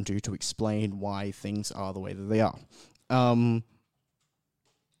can turn to explain why things are the way that they are.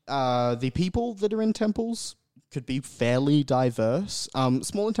 The people that are in temples could be fairly diverse.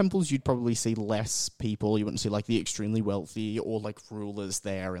 Smaller temples, you'd probably see less people. You wouldn't see like the extremely wealthy or like rulers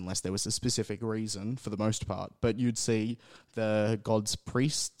there unless there was a specific reason for the most part. But you'd see the gods'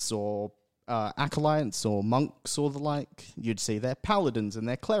 priests or acolytes or monks or the like. You'd see their paladins and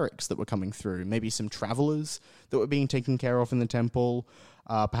their clerics that were coming through. Maybe some travelers that were being taken care of in the temple.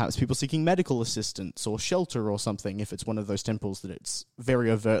 Perhaps people seeking medical assistance or shelter or something if it's one of those temples that it's very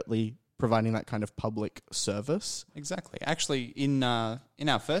overtly providing that kind of public service. Exactly. Actually, in our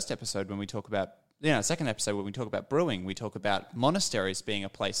first episode when we talk about, second episode when we talk about brewing, we talk about monasteries being a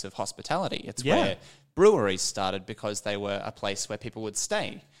place of hospitality. It's where breweries started because they were a place where people would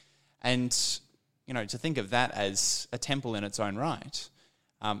stay. And, to think of that as a temple in its own right,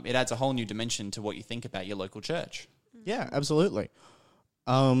 it adds a whole new dimension to what you think about your local church. Yeah, absolutely.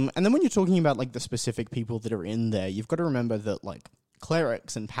 And then when you're talking about like the specific people that are in there, you've got to remember that like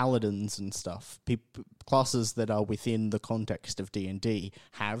clerics and paladins and stuff, classes that are within the context of D&D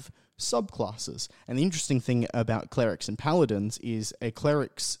have subclasses. And the interesting thing about clerics and paladins is a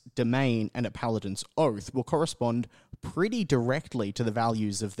cleric's domain and a paladin's oath will correspond pretty directly to the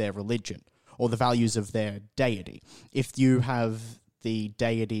values of their religion or the values of their deity. If you have the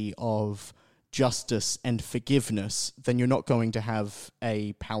deity of justice and forgiveness, then you're not going to have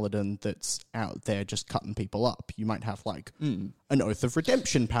a paladin that's out there just cutting people up. You might have like an Oath of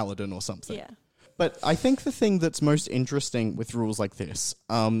Redemption paladin or something. Yeah. But I think the thing that's most interesting with rules like this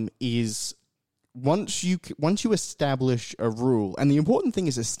is once you establish a rule, and the important thing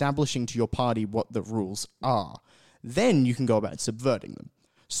is establishing to your party what the rules are, then you can go about subverting them.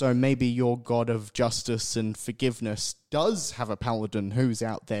 So maybe your god of justice and forgiveness does have a paladin who's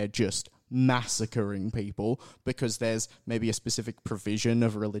out there just massacring people because there's maybe a specific provision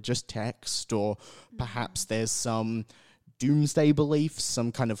of religious text, or perhaps there's some doomsday beliefs,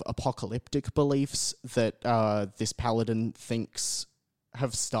 some kind of apocalyptic beliefs that this paladin thinks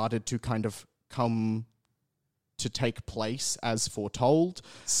have started to kind of come to take place as foretold.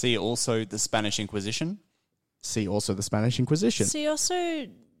 See also the Spanish Inquisition. See also the Spanish Inquisition. See also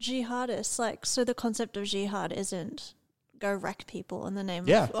jihadists. So the concept of jihad isn't go wreck people in the name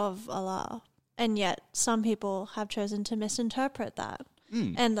of Allah. And yet some people have chosen to misinterpret that.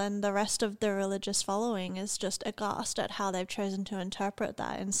 And then the rest of the religious following is just aghast at how they've chosen to interpret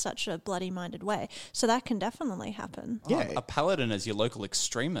that in such a bloody-minded way. So that can definitely happen. Yeah. A paladin as your local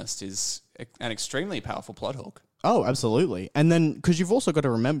extremist is an extremely powerful plot hook. Oh, absolutely. And then, because you've also got to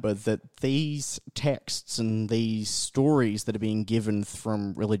remember that these texts and these stories that are being given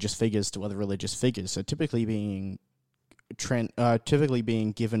from religious figures to other religious figures are typically being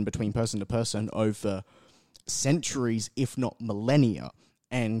given between person to person over centuries, if not millennia,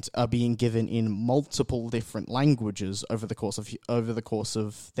 and are being given in multiple different languages over the course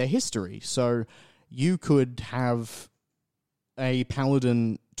of their history. So you could have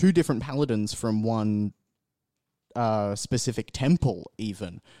two different paladins from one specific temple,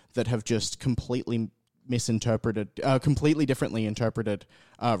 even, that have just completely differently interpreted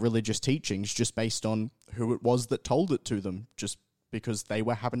religious teachings just based on who it was that told it to them, just because they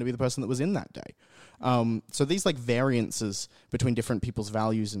happened to be the person that was in that day. So these variances between different people's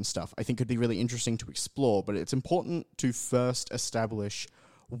values and stuff, I think could be really interesting to explore, but it's important to first establish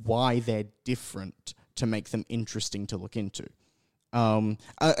why they're different to make them interesting to look into. And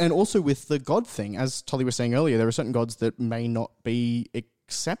also with the God thing, as Tully was saying earlier, there are certain gods that may not be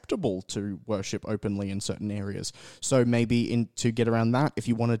acceptable to worship openly in certain areas. So maybe to get around that, if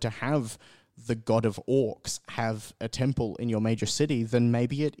you wanted to have the god of orcs have a temple in your major city, then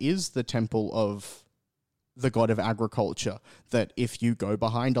maybe it is the temple of the god of agriculture, that if you go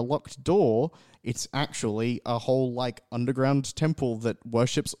behind a locked door, it's actually a whole underground temple that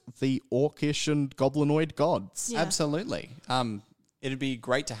worships the orcish and goblinoid gods. Yeah. Absolutely. It'd be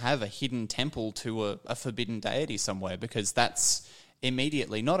great to have a hidden temple to a forbidden deity somewhere, because that's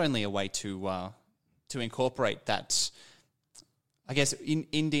immediately not only a way to incorporate that. I guess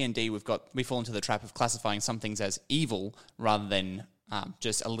in D&D we fall into the trap of classifying some things as evil rather than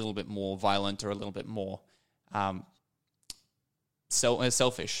just a little bit more violent or a little bit more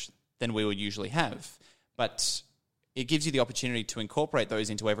selfish than we would usually have. But it gives you the opportunity to incorporate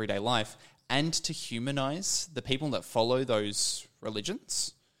those into everyday life and to humanize the people that follow those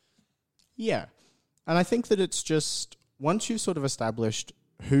religions. Yeah. And I think that it's just, once you've sort of established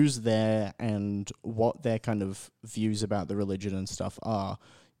who's there and what their kind of views about the religion and stuff are,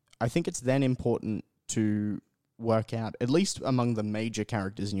 I think it's then important to work out, at least among the major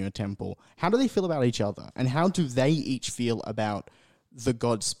characters in your temple, how do they feel about each other? And how do they each feel about the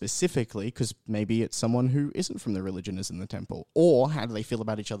god specifically, because maybe it's someone who isn't from the religion is in the temple, or how do they feel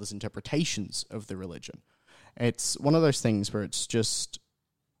about each other's interpretations of the religion? It's one of those things where it's just,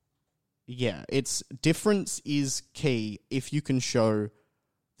 it's difference is key if you can show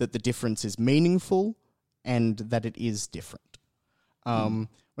that the difference is meaningful and that it is different. When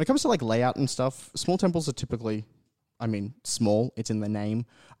it comes to layout and stuff, small temples are typically, small, it's in the name.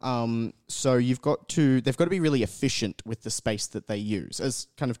 So they've got to be really efficient with the space that they use. As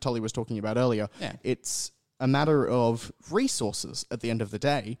kind of Tully was talking about earlier, it's a matter of resources at the end of the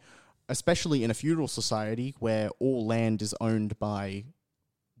day, especially in a feudal society where all land is owned by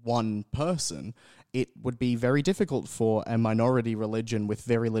one person. It would be very difficult for a minority religion with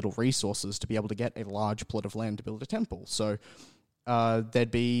very little resources to be able to get a large plot of land to build a temple. So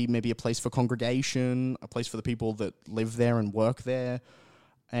there'd be maybe a place for congregation, a place for the people that live there and work there,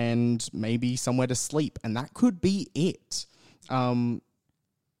 and maybe somewhere to sleep. And that could be it.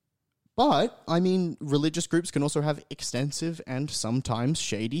 But, religious groups can also have extensive and sometimes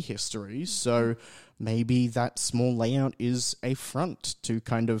shady histories, so maybe that small layout is a front to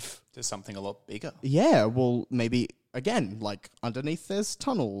kind of... to something a lot bigger. Yeah, well, maybe, again, underneath there's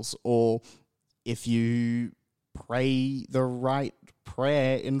tunnels, or if you pray the right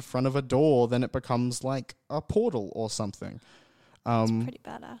prayer in front of a door, then it becomes a portal or something. It's pretty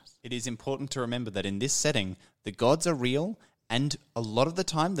badass. It is important to remember that in this setting, the gods are real, and a lot of the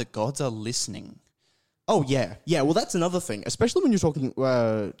time, the gods are listening. Oh, yeah. Yeah, well, that's another thing, especially when you're talking,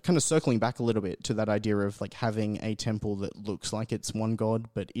 kind of circling back a little bit to that idea of having a temple that looks like it's one god,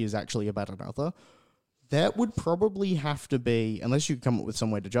 but is actually about another. That would probably have to be, unless you come up with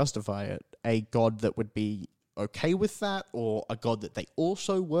some way to justify it, a god that would be okay with that, or a god that they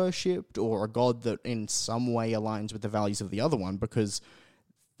also worshipped, or a god that in some way aligns with the values of the other one, because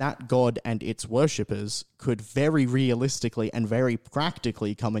that god and its worshippers could very realistically and very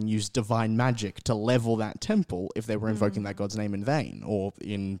practically come and use divine magic to level that temple if they were invoking that god's name in vain or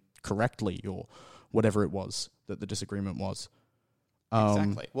incorrectly or whatever it was that the disagreement was.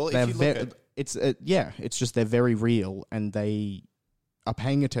 Exactly. Well, if you look at... it's just they're very real and they are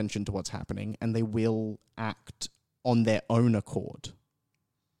paying attention to what's happening and they will act on their own accord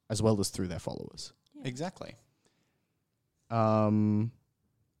as well as through their followers. Yeah. Exactly.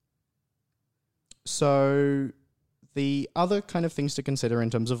 So the other kind of things to consider in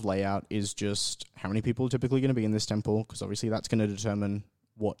terms of layout is just how many people are typically going to be in this temple, because obviously that's going to determine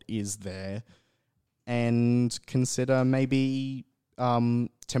what is there. And consider maybe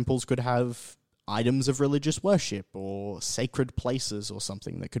temples could have items of religious worship or sacred places or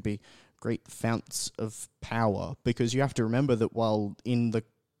something that could be great founts of power, because you have to remember that while in the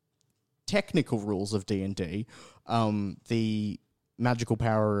technical rules of D&D, the magical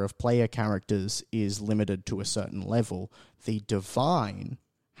power of player characters is limited to a certain level, the divine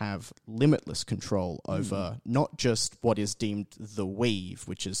have limitless control over not just what is deemed the weave,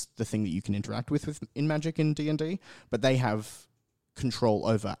 which is the thing that you can interact with in magic in D&D, but they have control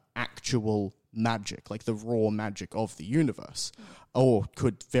over actual magic, like the raw magic of the universe, or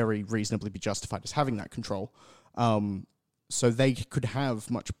could very reasonably be justified as having that control. So they could have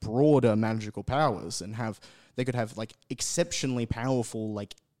much broader magical powers and they could have like exceptionally powerful,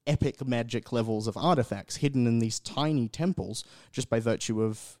 like epic magic levels of artifacts hidden in these tiny temples just by virtue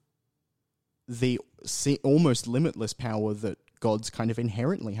of the almost limitless power that gods kind of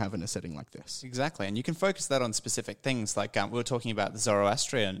inherently have in a setting like this. Exactly, and you can focus that on specific things, like we were talking about the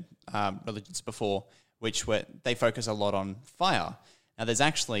Zoroastrian religions before, they focus a lot on fire. Now, there's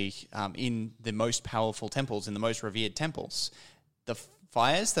actually, in the most powerful temples, in the most revered temples, the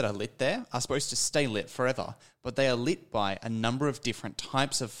fires that are lit there are supposed to stay lit forever, but they are lit by a number of different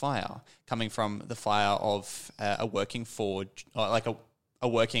types of fire, coming from the fire of a working forge, or like a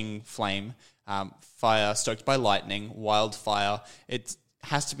working flame, fire stoked by lightning, wildfire. It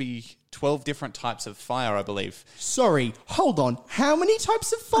has to be 12 different types of fire, I believe. Sorry, hold on. How many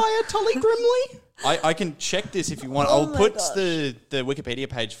types of fire, Tully Grimley? I can check this if you want. I'll put the Wikipedia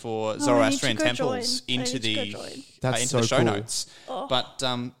page for Zoroastrian temples into the show notes. Oh, but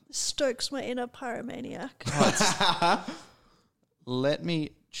stokes my inner pyromaniac. Let me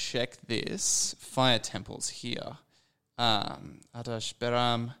check this. Fire temples here. Adash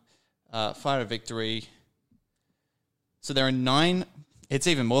Beram, Fire of Victory. So there are 9. It's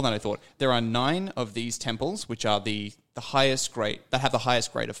even more than I thought. There are 9 of these temples, which are the highest grade, that have the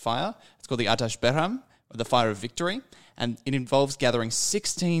highest grade of fire. It's called the Atash Behram, or the Fire of Victory, and it involves gathering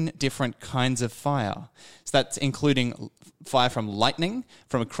 16 different kinds of fire. So that's including fire from lightning,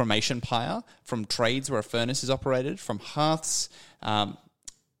 from a cremation pyre, from trades where a furnace is operated, from hearths.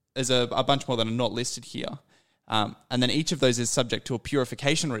 There's a bunch more that are not listed here. And then each of those is subject to a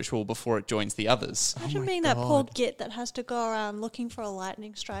purification ritual before it joins the others. Imagine being that poor git that has to go around looking for a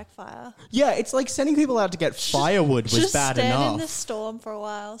lightning strike fire. Yeah, it's like sending people out to get firewood was bad enough. Just stand in the storm for a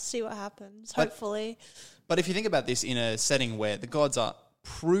while, see what happens, hopefully. But if you think about this in a setting where the gods are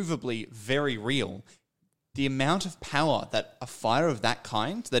provably very real, the amount of power that a fire of that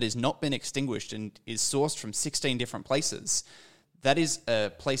kind that has not been extinguished and is sourced from 16 different places, that is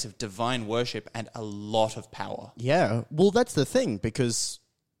a place of divine worship and a lot of power. Yeah, well, that's the thing, because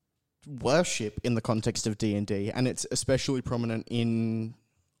worship in the context of D&D, and it's especially prominent in...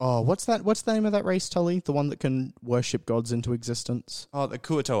 Oh, what's the name of that race, Tully? The one that can worship gods into existence? Oh, the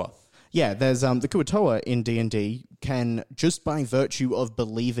Kuatoa. Yeah, there's the Kuatoa in D&D can, just by virtue of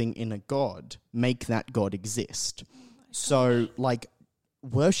believing in a god, make that god exist. So, like,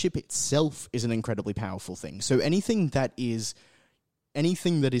 worship itself is an incredibly powerful thing. So anything that is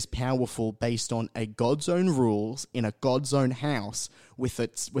powerful based on a god's own rules in a god's own house with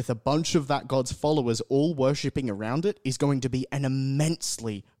a bunch of that god's followers all worshipping around it is going to be an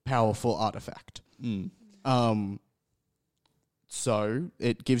immensely powerful artifact. So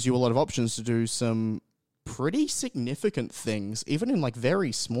it gives you a lot of options to do some pretty significant things, even in like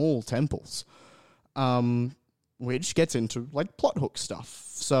very small temples, which gets into like plot hook stuff.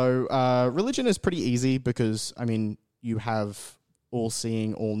 So religion is pretty easy because, I mean, you have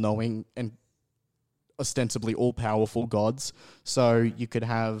all-seeing, all-knowing, and ostensibly all-powerful gods. So you could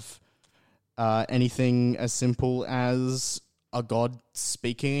have anything as simple as a god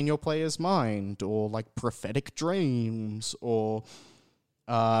speaking in your player's mind, or like prophetic dreams, or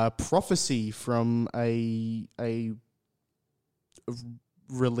prophecy from a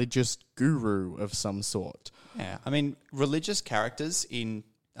religious guru of some sort. Yeah, I mean, religious characters in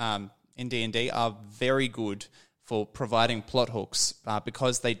D&D are very good for providing plot hooks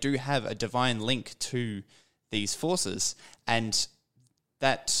because they do have a divine link to these forces, and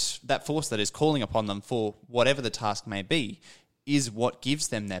that force that is calling upon them for whatever the task may be is what gives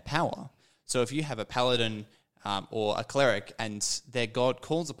them their power. So if you have a paladin or a cleric and their god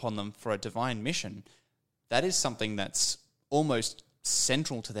calls upon them for a divine mission, that is something that's almost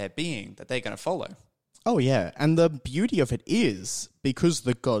central to their being that they're going to follow. Oh, yeah. And the beauty of it is, because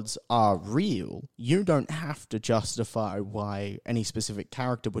the gods are real, you don't have to justify why any specific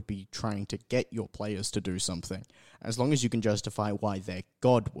character would be trying to get your players to do something, as long as you can justify why their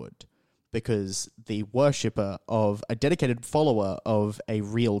god would. Because the worshipper of a dedicated follower of a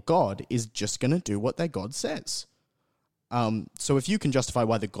real god is just going to do what their god says. So if you can justify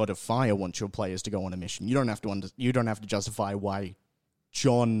why the God of Fire wants your players to go on a mission, you don't have to justify why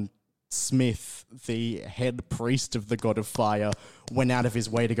John Smith, the head priest of the God of Fire, went out of his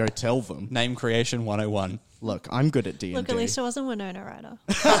way to go tell them. Name creation 101. Look, I'm good at D&D. Look, at least it wasn't Winona Ryder.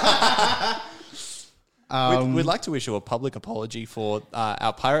 We'd like to issue a public apology for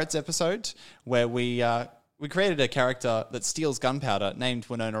our Pirates episode where we created a character that steals gunpowder named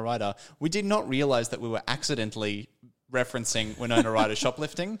Winona Ryder. We did not realize that we were accidentally referencing Winona Ryder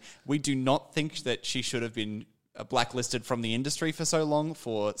shoplifting. We do not think that she should have been blacklisted from the industry for so long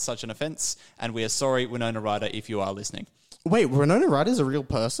for such an offense, and we are sorry, Winona Ryder, if you are listening. Wait, Winona Ryder's a real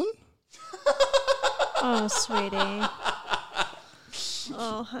person? Oh, sweetie.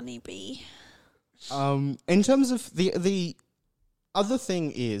 Oh, honeybee. In terms of the other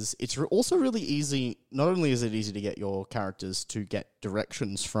thing is, it's also really easy. Not only is it easy to get your characters to get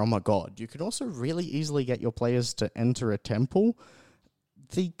directions from a god, you can also really easily get your players to enter a temple.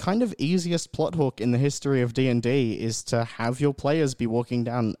 The kind of easiest plot hook in the history of D&D is to have your players be walking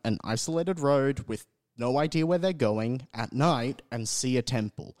down an isolated road with no idea where they're going at night and see a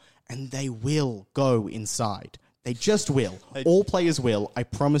temple. And they will go inside. They just will. All players will. I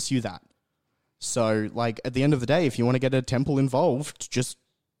promise you that. So, like, at the end of the day, if you want to get a temple involved, just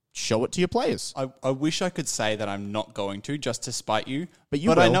show it to your players. I wish I could say that I'm not going to, just to spite you.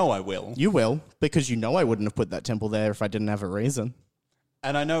 But I know I will. You will, because you know I wouldn't have put that temple there if I didn't have a reason.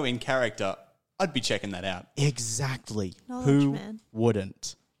 And I know in character, I'd be checking that out. Exactly. Knowledge, Who man.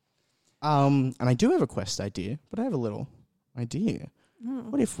 wouldn't? And I do have a quest idea, but I have a little idea.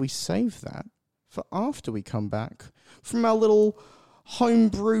 What if we save that for after we come back from our little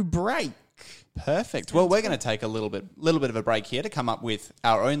homebrew break? Perfect. Well, we're going to take a little bit of a break here to come up with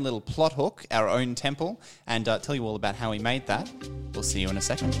our own little plot hook, our own temple, and tell you all about how we made that. We'll see you in a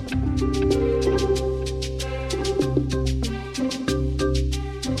second.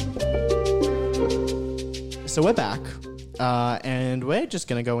 So we're back, and we're just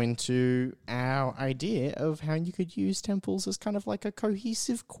going to go into our idea of how you could use temples as kind of like a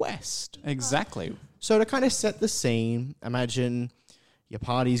cohesive quest. Exactly. So to kind of set the scene, imagine your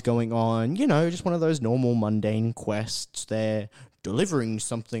party's going on, just one of those normal mundane quests. They're delivering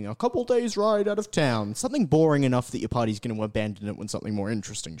something a couple days' ride out of town, something boring enough that your party's going to abandon it when something more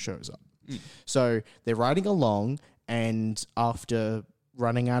interesting shows up. So they're riding along, and after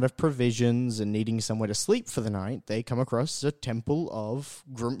running out of provisions and needing somewhere to sleep for the night, they come across a temple of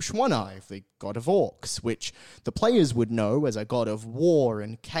Gruumsh One-Eye, the god of orcs, which the players would know as a god of war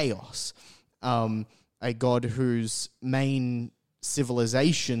and chaos, a god whose main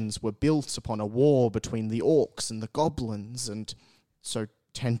civilizations were built upon a war between the orcs and the goblins, and so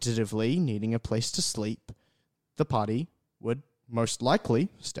tentatively needing a place to sleep, the party would most likely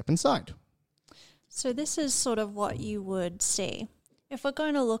step inside. So this is sort of what you would see. If we're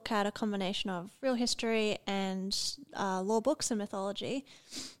going to look at a combination of real history and lore books and mythology,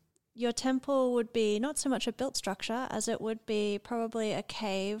 your temple would be not so much a built structure as it would be probably a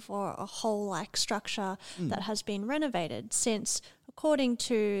cave or a hole-like structure that has been renovated, since, according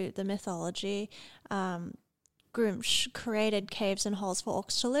to the mythology, Gruumsh created caves and holes for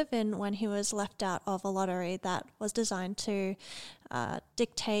orcs to live in when he was left out of a lottery that was designed to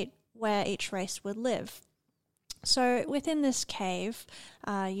dictate where each race would live. So within this cave,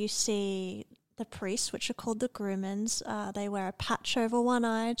 you see the priests, which are called the Gruumans. They wear a patch over one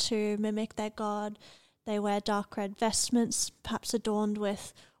eye to mimic their god. They wear dark red vestments, perhaps adorned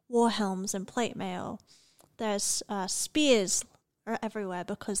with war helms and plate mail. There's spears everywhere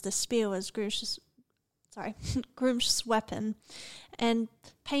because the spear was Gruumsh's weapon, and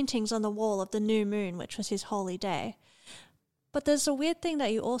paintings on the wall of the new moon, which was his holy day. But there's a weird thing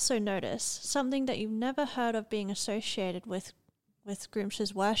that you also notice, something that you've never heard of being associated with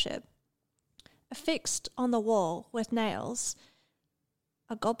Gruumsh's worship. Affixed on the wall with nails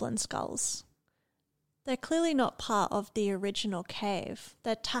are goblin skulls. They're clearly not part of the original cave.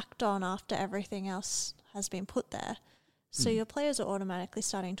 They're tacked on after everything else has been put there. So your players are automatically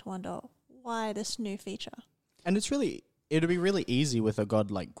starting to wonder, why this new feature? And it'd be really easy with a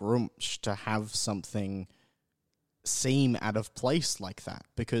god like Gruumsh to have something seem out of place like that,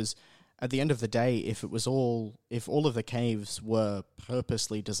 because at the end of the day, if all of the caves were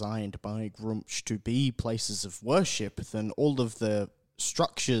purposely designed by Gruumsh to be places of worship, then all of the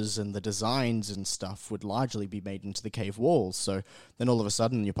structures and the designs and stuff would largely be made into the cave walls. So then all of a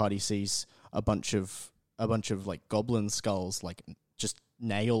sudden your party sees a bunch of like goblin skulls like just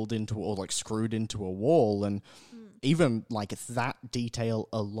nailed into or like screwed into a wall, and even like that detail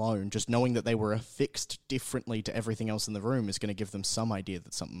alone, just knowing that they were affixed differently to everything else in the room, is going to give them some idea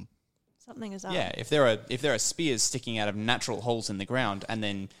that something Something is up. Yeah, if there are spears sticking out of natural holes in the ground, and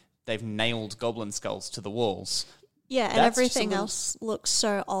then they've nailed goblin skulls to the walls. Yeah, and That's everything else looks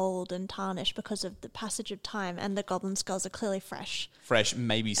so old and tarnished because of the passage of time, and the goblin skulls are clearly fresh. Fresh,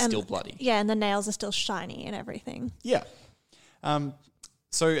 maybe still bloody. Yeah, and the nails are still shiny and everything. Yeah.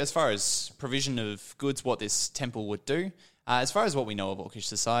 So as far as provision of goods, what this temple would do, as far as what we know of Orcish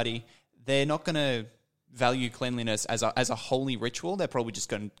society, they're not going to value cleanliness as a holy ritual. They're probably just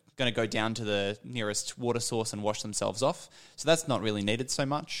going to go down to the nearest water source and wash themselves off. So that's not really needed so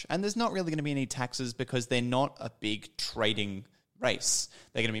much. And there's not really going to be any taxes because they're not a big trading race.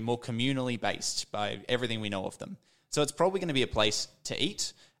 They're going to be more communally based by everything we know of them. So it's probably going to be a place to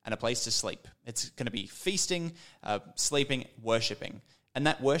eat and a place to sleep. It's going to be feasting, sleeping, worshipping. And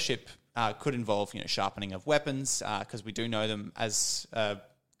that worship could involve, sharpening of weapons, because we do know them as,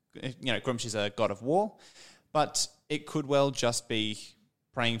 Grumsh is a god of war, but it could well just be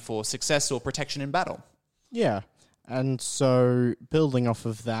praying for success or protection in battle. Yeah. And so, building off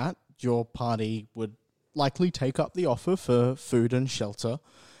of that, your party would likely take up the offer for food and shelter,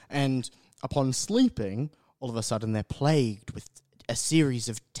 and upon sleeping, all of a sudden they're plagued with a series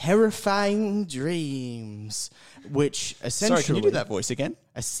of terrifying dreams, which essentially... Sorry, can you do that voice again?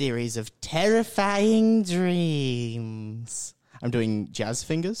 A series of terrifying dreams. I'm doing jazz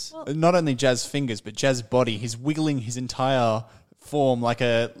fingers. Well, not only jazz fingers, but jazz body. He's wiggling his entire form like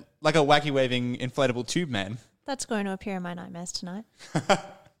a wacky waving inflatable tube man. That's going to appear in my nightmares tonight.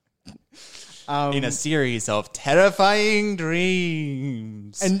 In a series of terrifying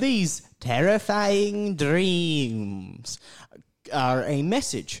dreams. And these terrifying dreams are a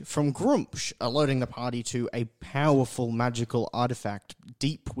message from Grumsh, alerting the party to a powerful magical artifact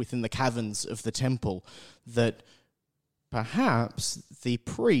deep within the caverns of the temple that perhaps the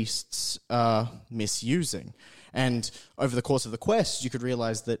priests are misusing. And over the course of the quest, you could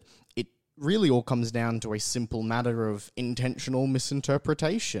realize that it really all comes down to a simple matter of intentional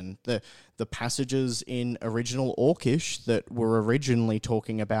misinterpretation. The passages in original Orcish that were originally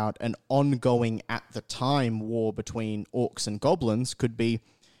talking about an ongoing, at the time, war between orcs and goblins could be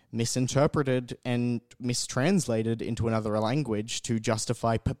misinterpreted and mistranslated into another language to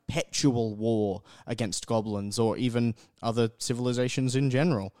justify perpetual war against goblins or even other civilizations in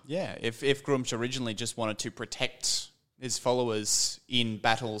general. Yeah, if Grumsh originally just wanted to protect his followers in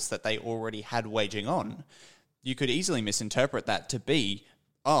battles that they already had waging on, you could easily misinterpret that to be,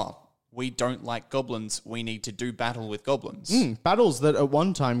 we don't like goblins, we need to do battle with goblins. Battles that at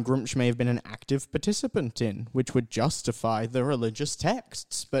one time Grumsh may have been an active participant in, which would justify the religious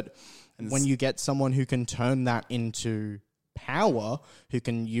texts. But when you get someone who can turn that into power, who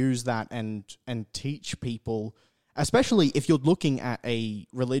can use that and teach people, especially if you're looking at a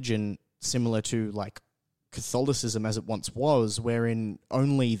religion similar to like Catholicism as it once was, wherein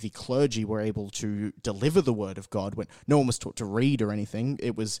only the clergy were able to deliver the word of God, when no one was taught to read or anything,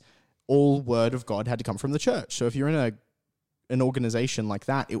 it was all word of God had to come from the church. So if you're in an organization like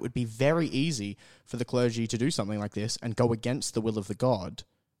that, it would be very easy for the clergy to do something like this and go against the will of the God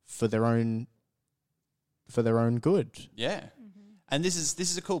for their own good. Yeah. Mm-hmm. And this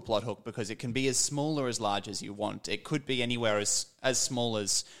is a cool plot hook because it can be as small or as large as you want. It could be anywhere as small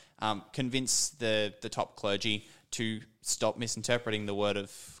as convince the top clergy to stop misinterpreting the word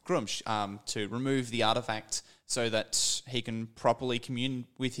of Grumsh, to remove the artifact so that he can properly commune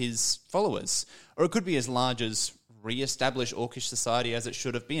with his followers. Or it could be as large as re-establish Orcish society as it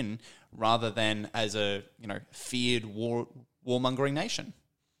should have been, rather than as a feared warmongering nation.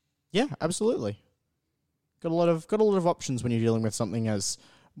 Yeah, absolutely. Got a lot of options when you're dealing with something as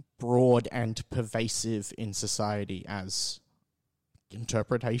broad and pervasive in society as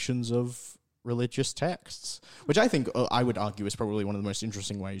interpretations of religious texts, which I think I would argue is probably one of the most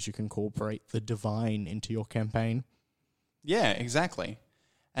interesting ways you can incorporate the divine into your campaign. Yeah, exactly.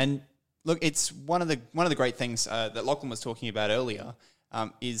 And look, it's one of the great things that Lachlan was talking about earlier,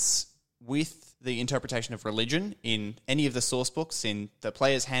 is with the interpretation of religion in any of the source books, in the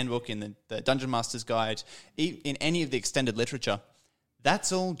Player's Handbook, in the Dungeon Master's Guide, in any of the extended literature,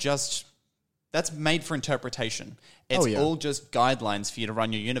 that's made for interpretation. It's all just guidelines for you to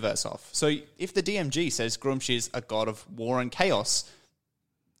run your universe off. So if the DMG says Grumsh is a god of war and chaos,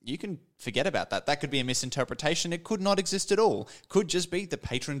 you can forget about that. That could be a misinterpretation. It could not exist at all. Could just be the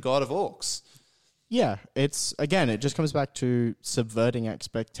patron god of orcs. Yeah, it just comes back to subverting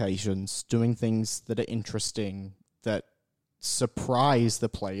expectations, doing things that are interesting, that surprise the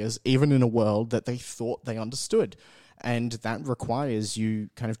players, even in a world that they thought they understood. And that requires you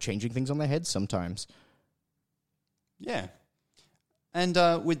kind of changing things on their heads sometimes. Yeah. And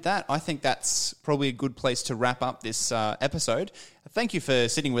with that, I think that's probably a good place to wrap up this episode. Thank you for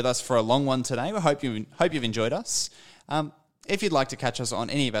sitting with us for a long one today. We hope you've enjoyed us. If you'd like to catch us on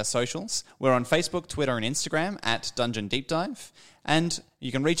any of our socials, we're on Facebook, Twitter and Instagram at Dungeon Deep Dive. And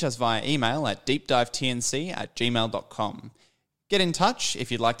you can reach us via email at deepdivetnc@gmail.com. Get in touch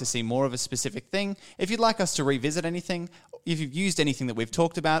if you'd like to see more of a specific thing, if you'd like us to revisit anything, if you've used anything that we've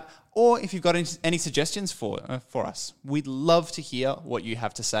talked about, or if you've got any suggestions for us. We'd love to hear what you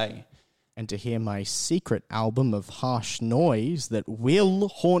have to say. And to hear my secret album of harsh noise that will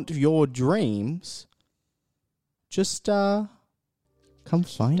haunt your dreams, just come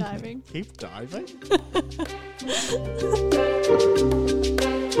find me. Keep diving.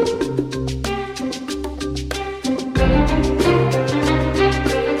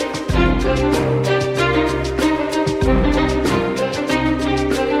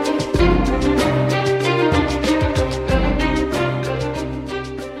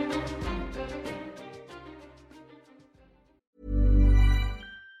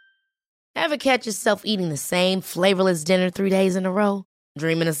 Ever catch yourself eating the same flavorless dinner 3 days in a row?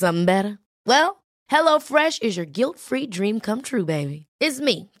 Dreaming of something better? Well, HelloFresh is your guilt-free dream come true, baby. It's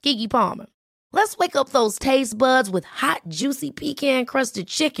me, Keke Palmer. Let's wake up those taste buds with hot, juicy pecan-crusted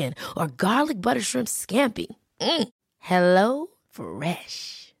chicken or garlic butter shrimp scampi. Hello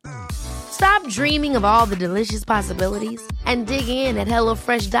Fresh. Stop dreaming of all the delicious possibilities and dig in at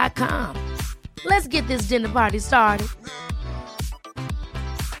HelloFresh.com. Let's get this dinner party started.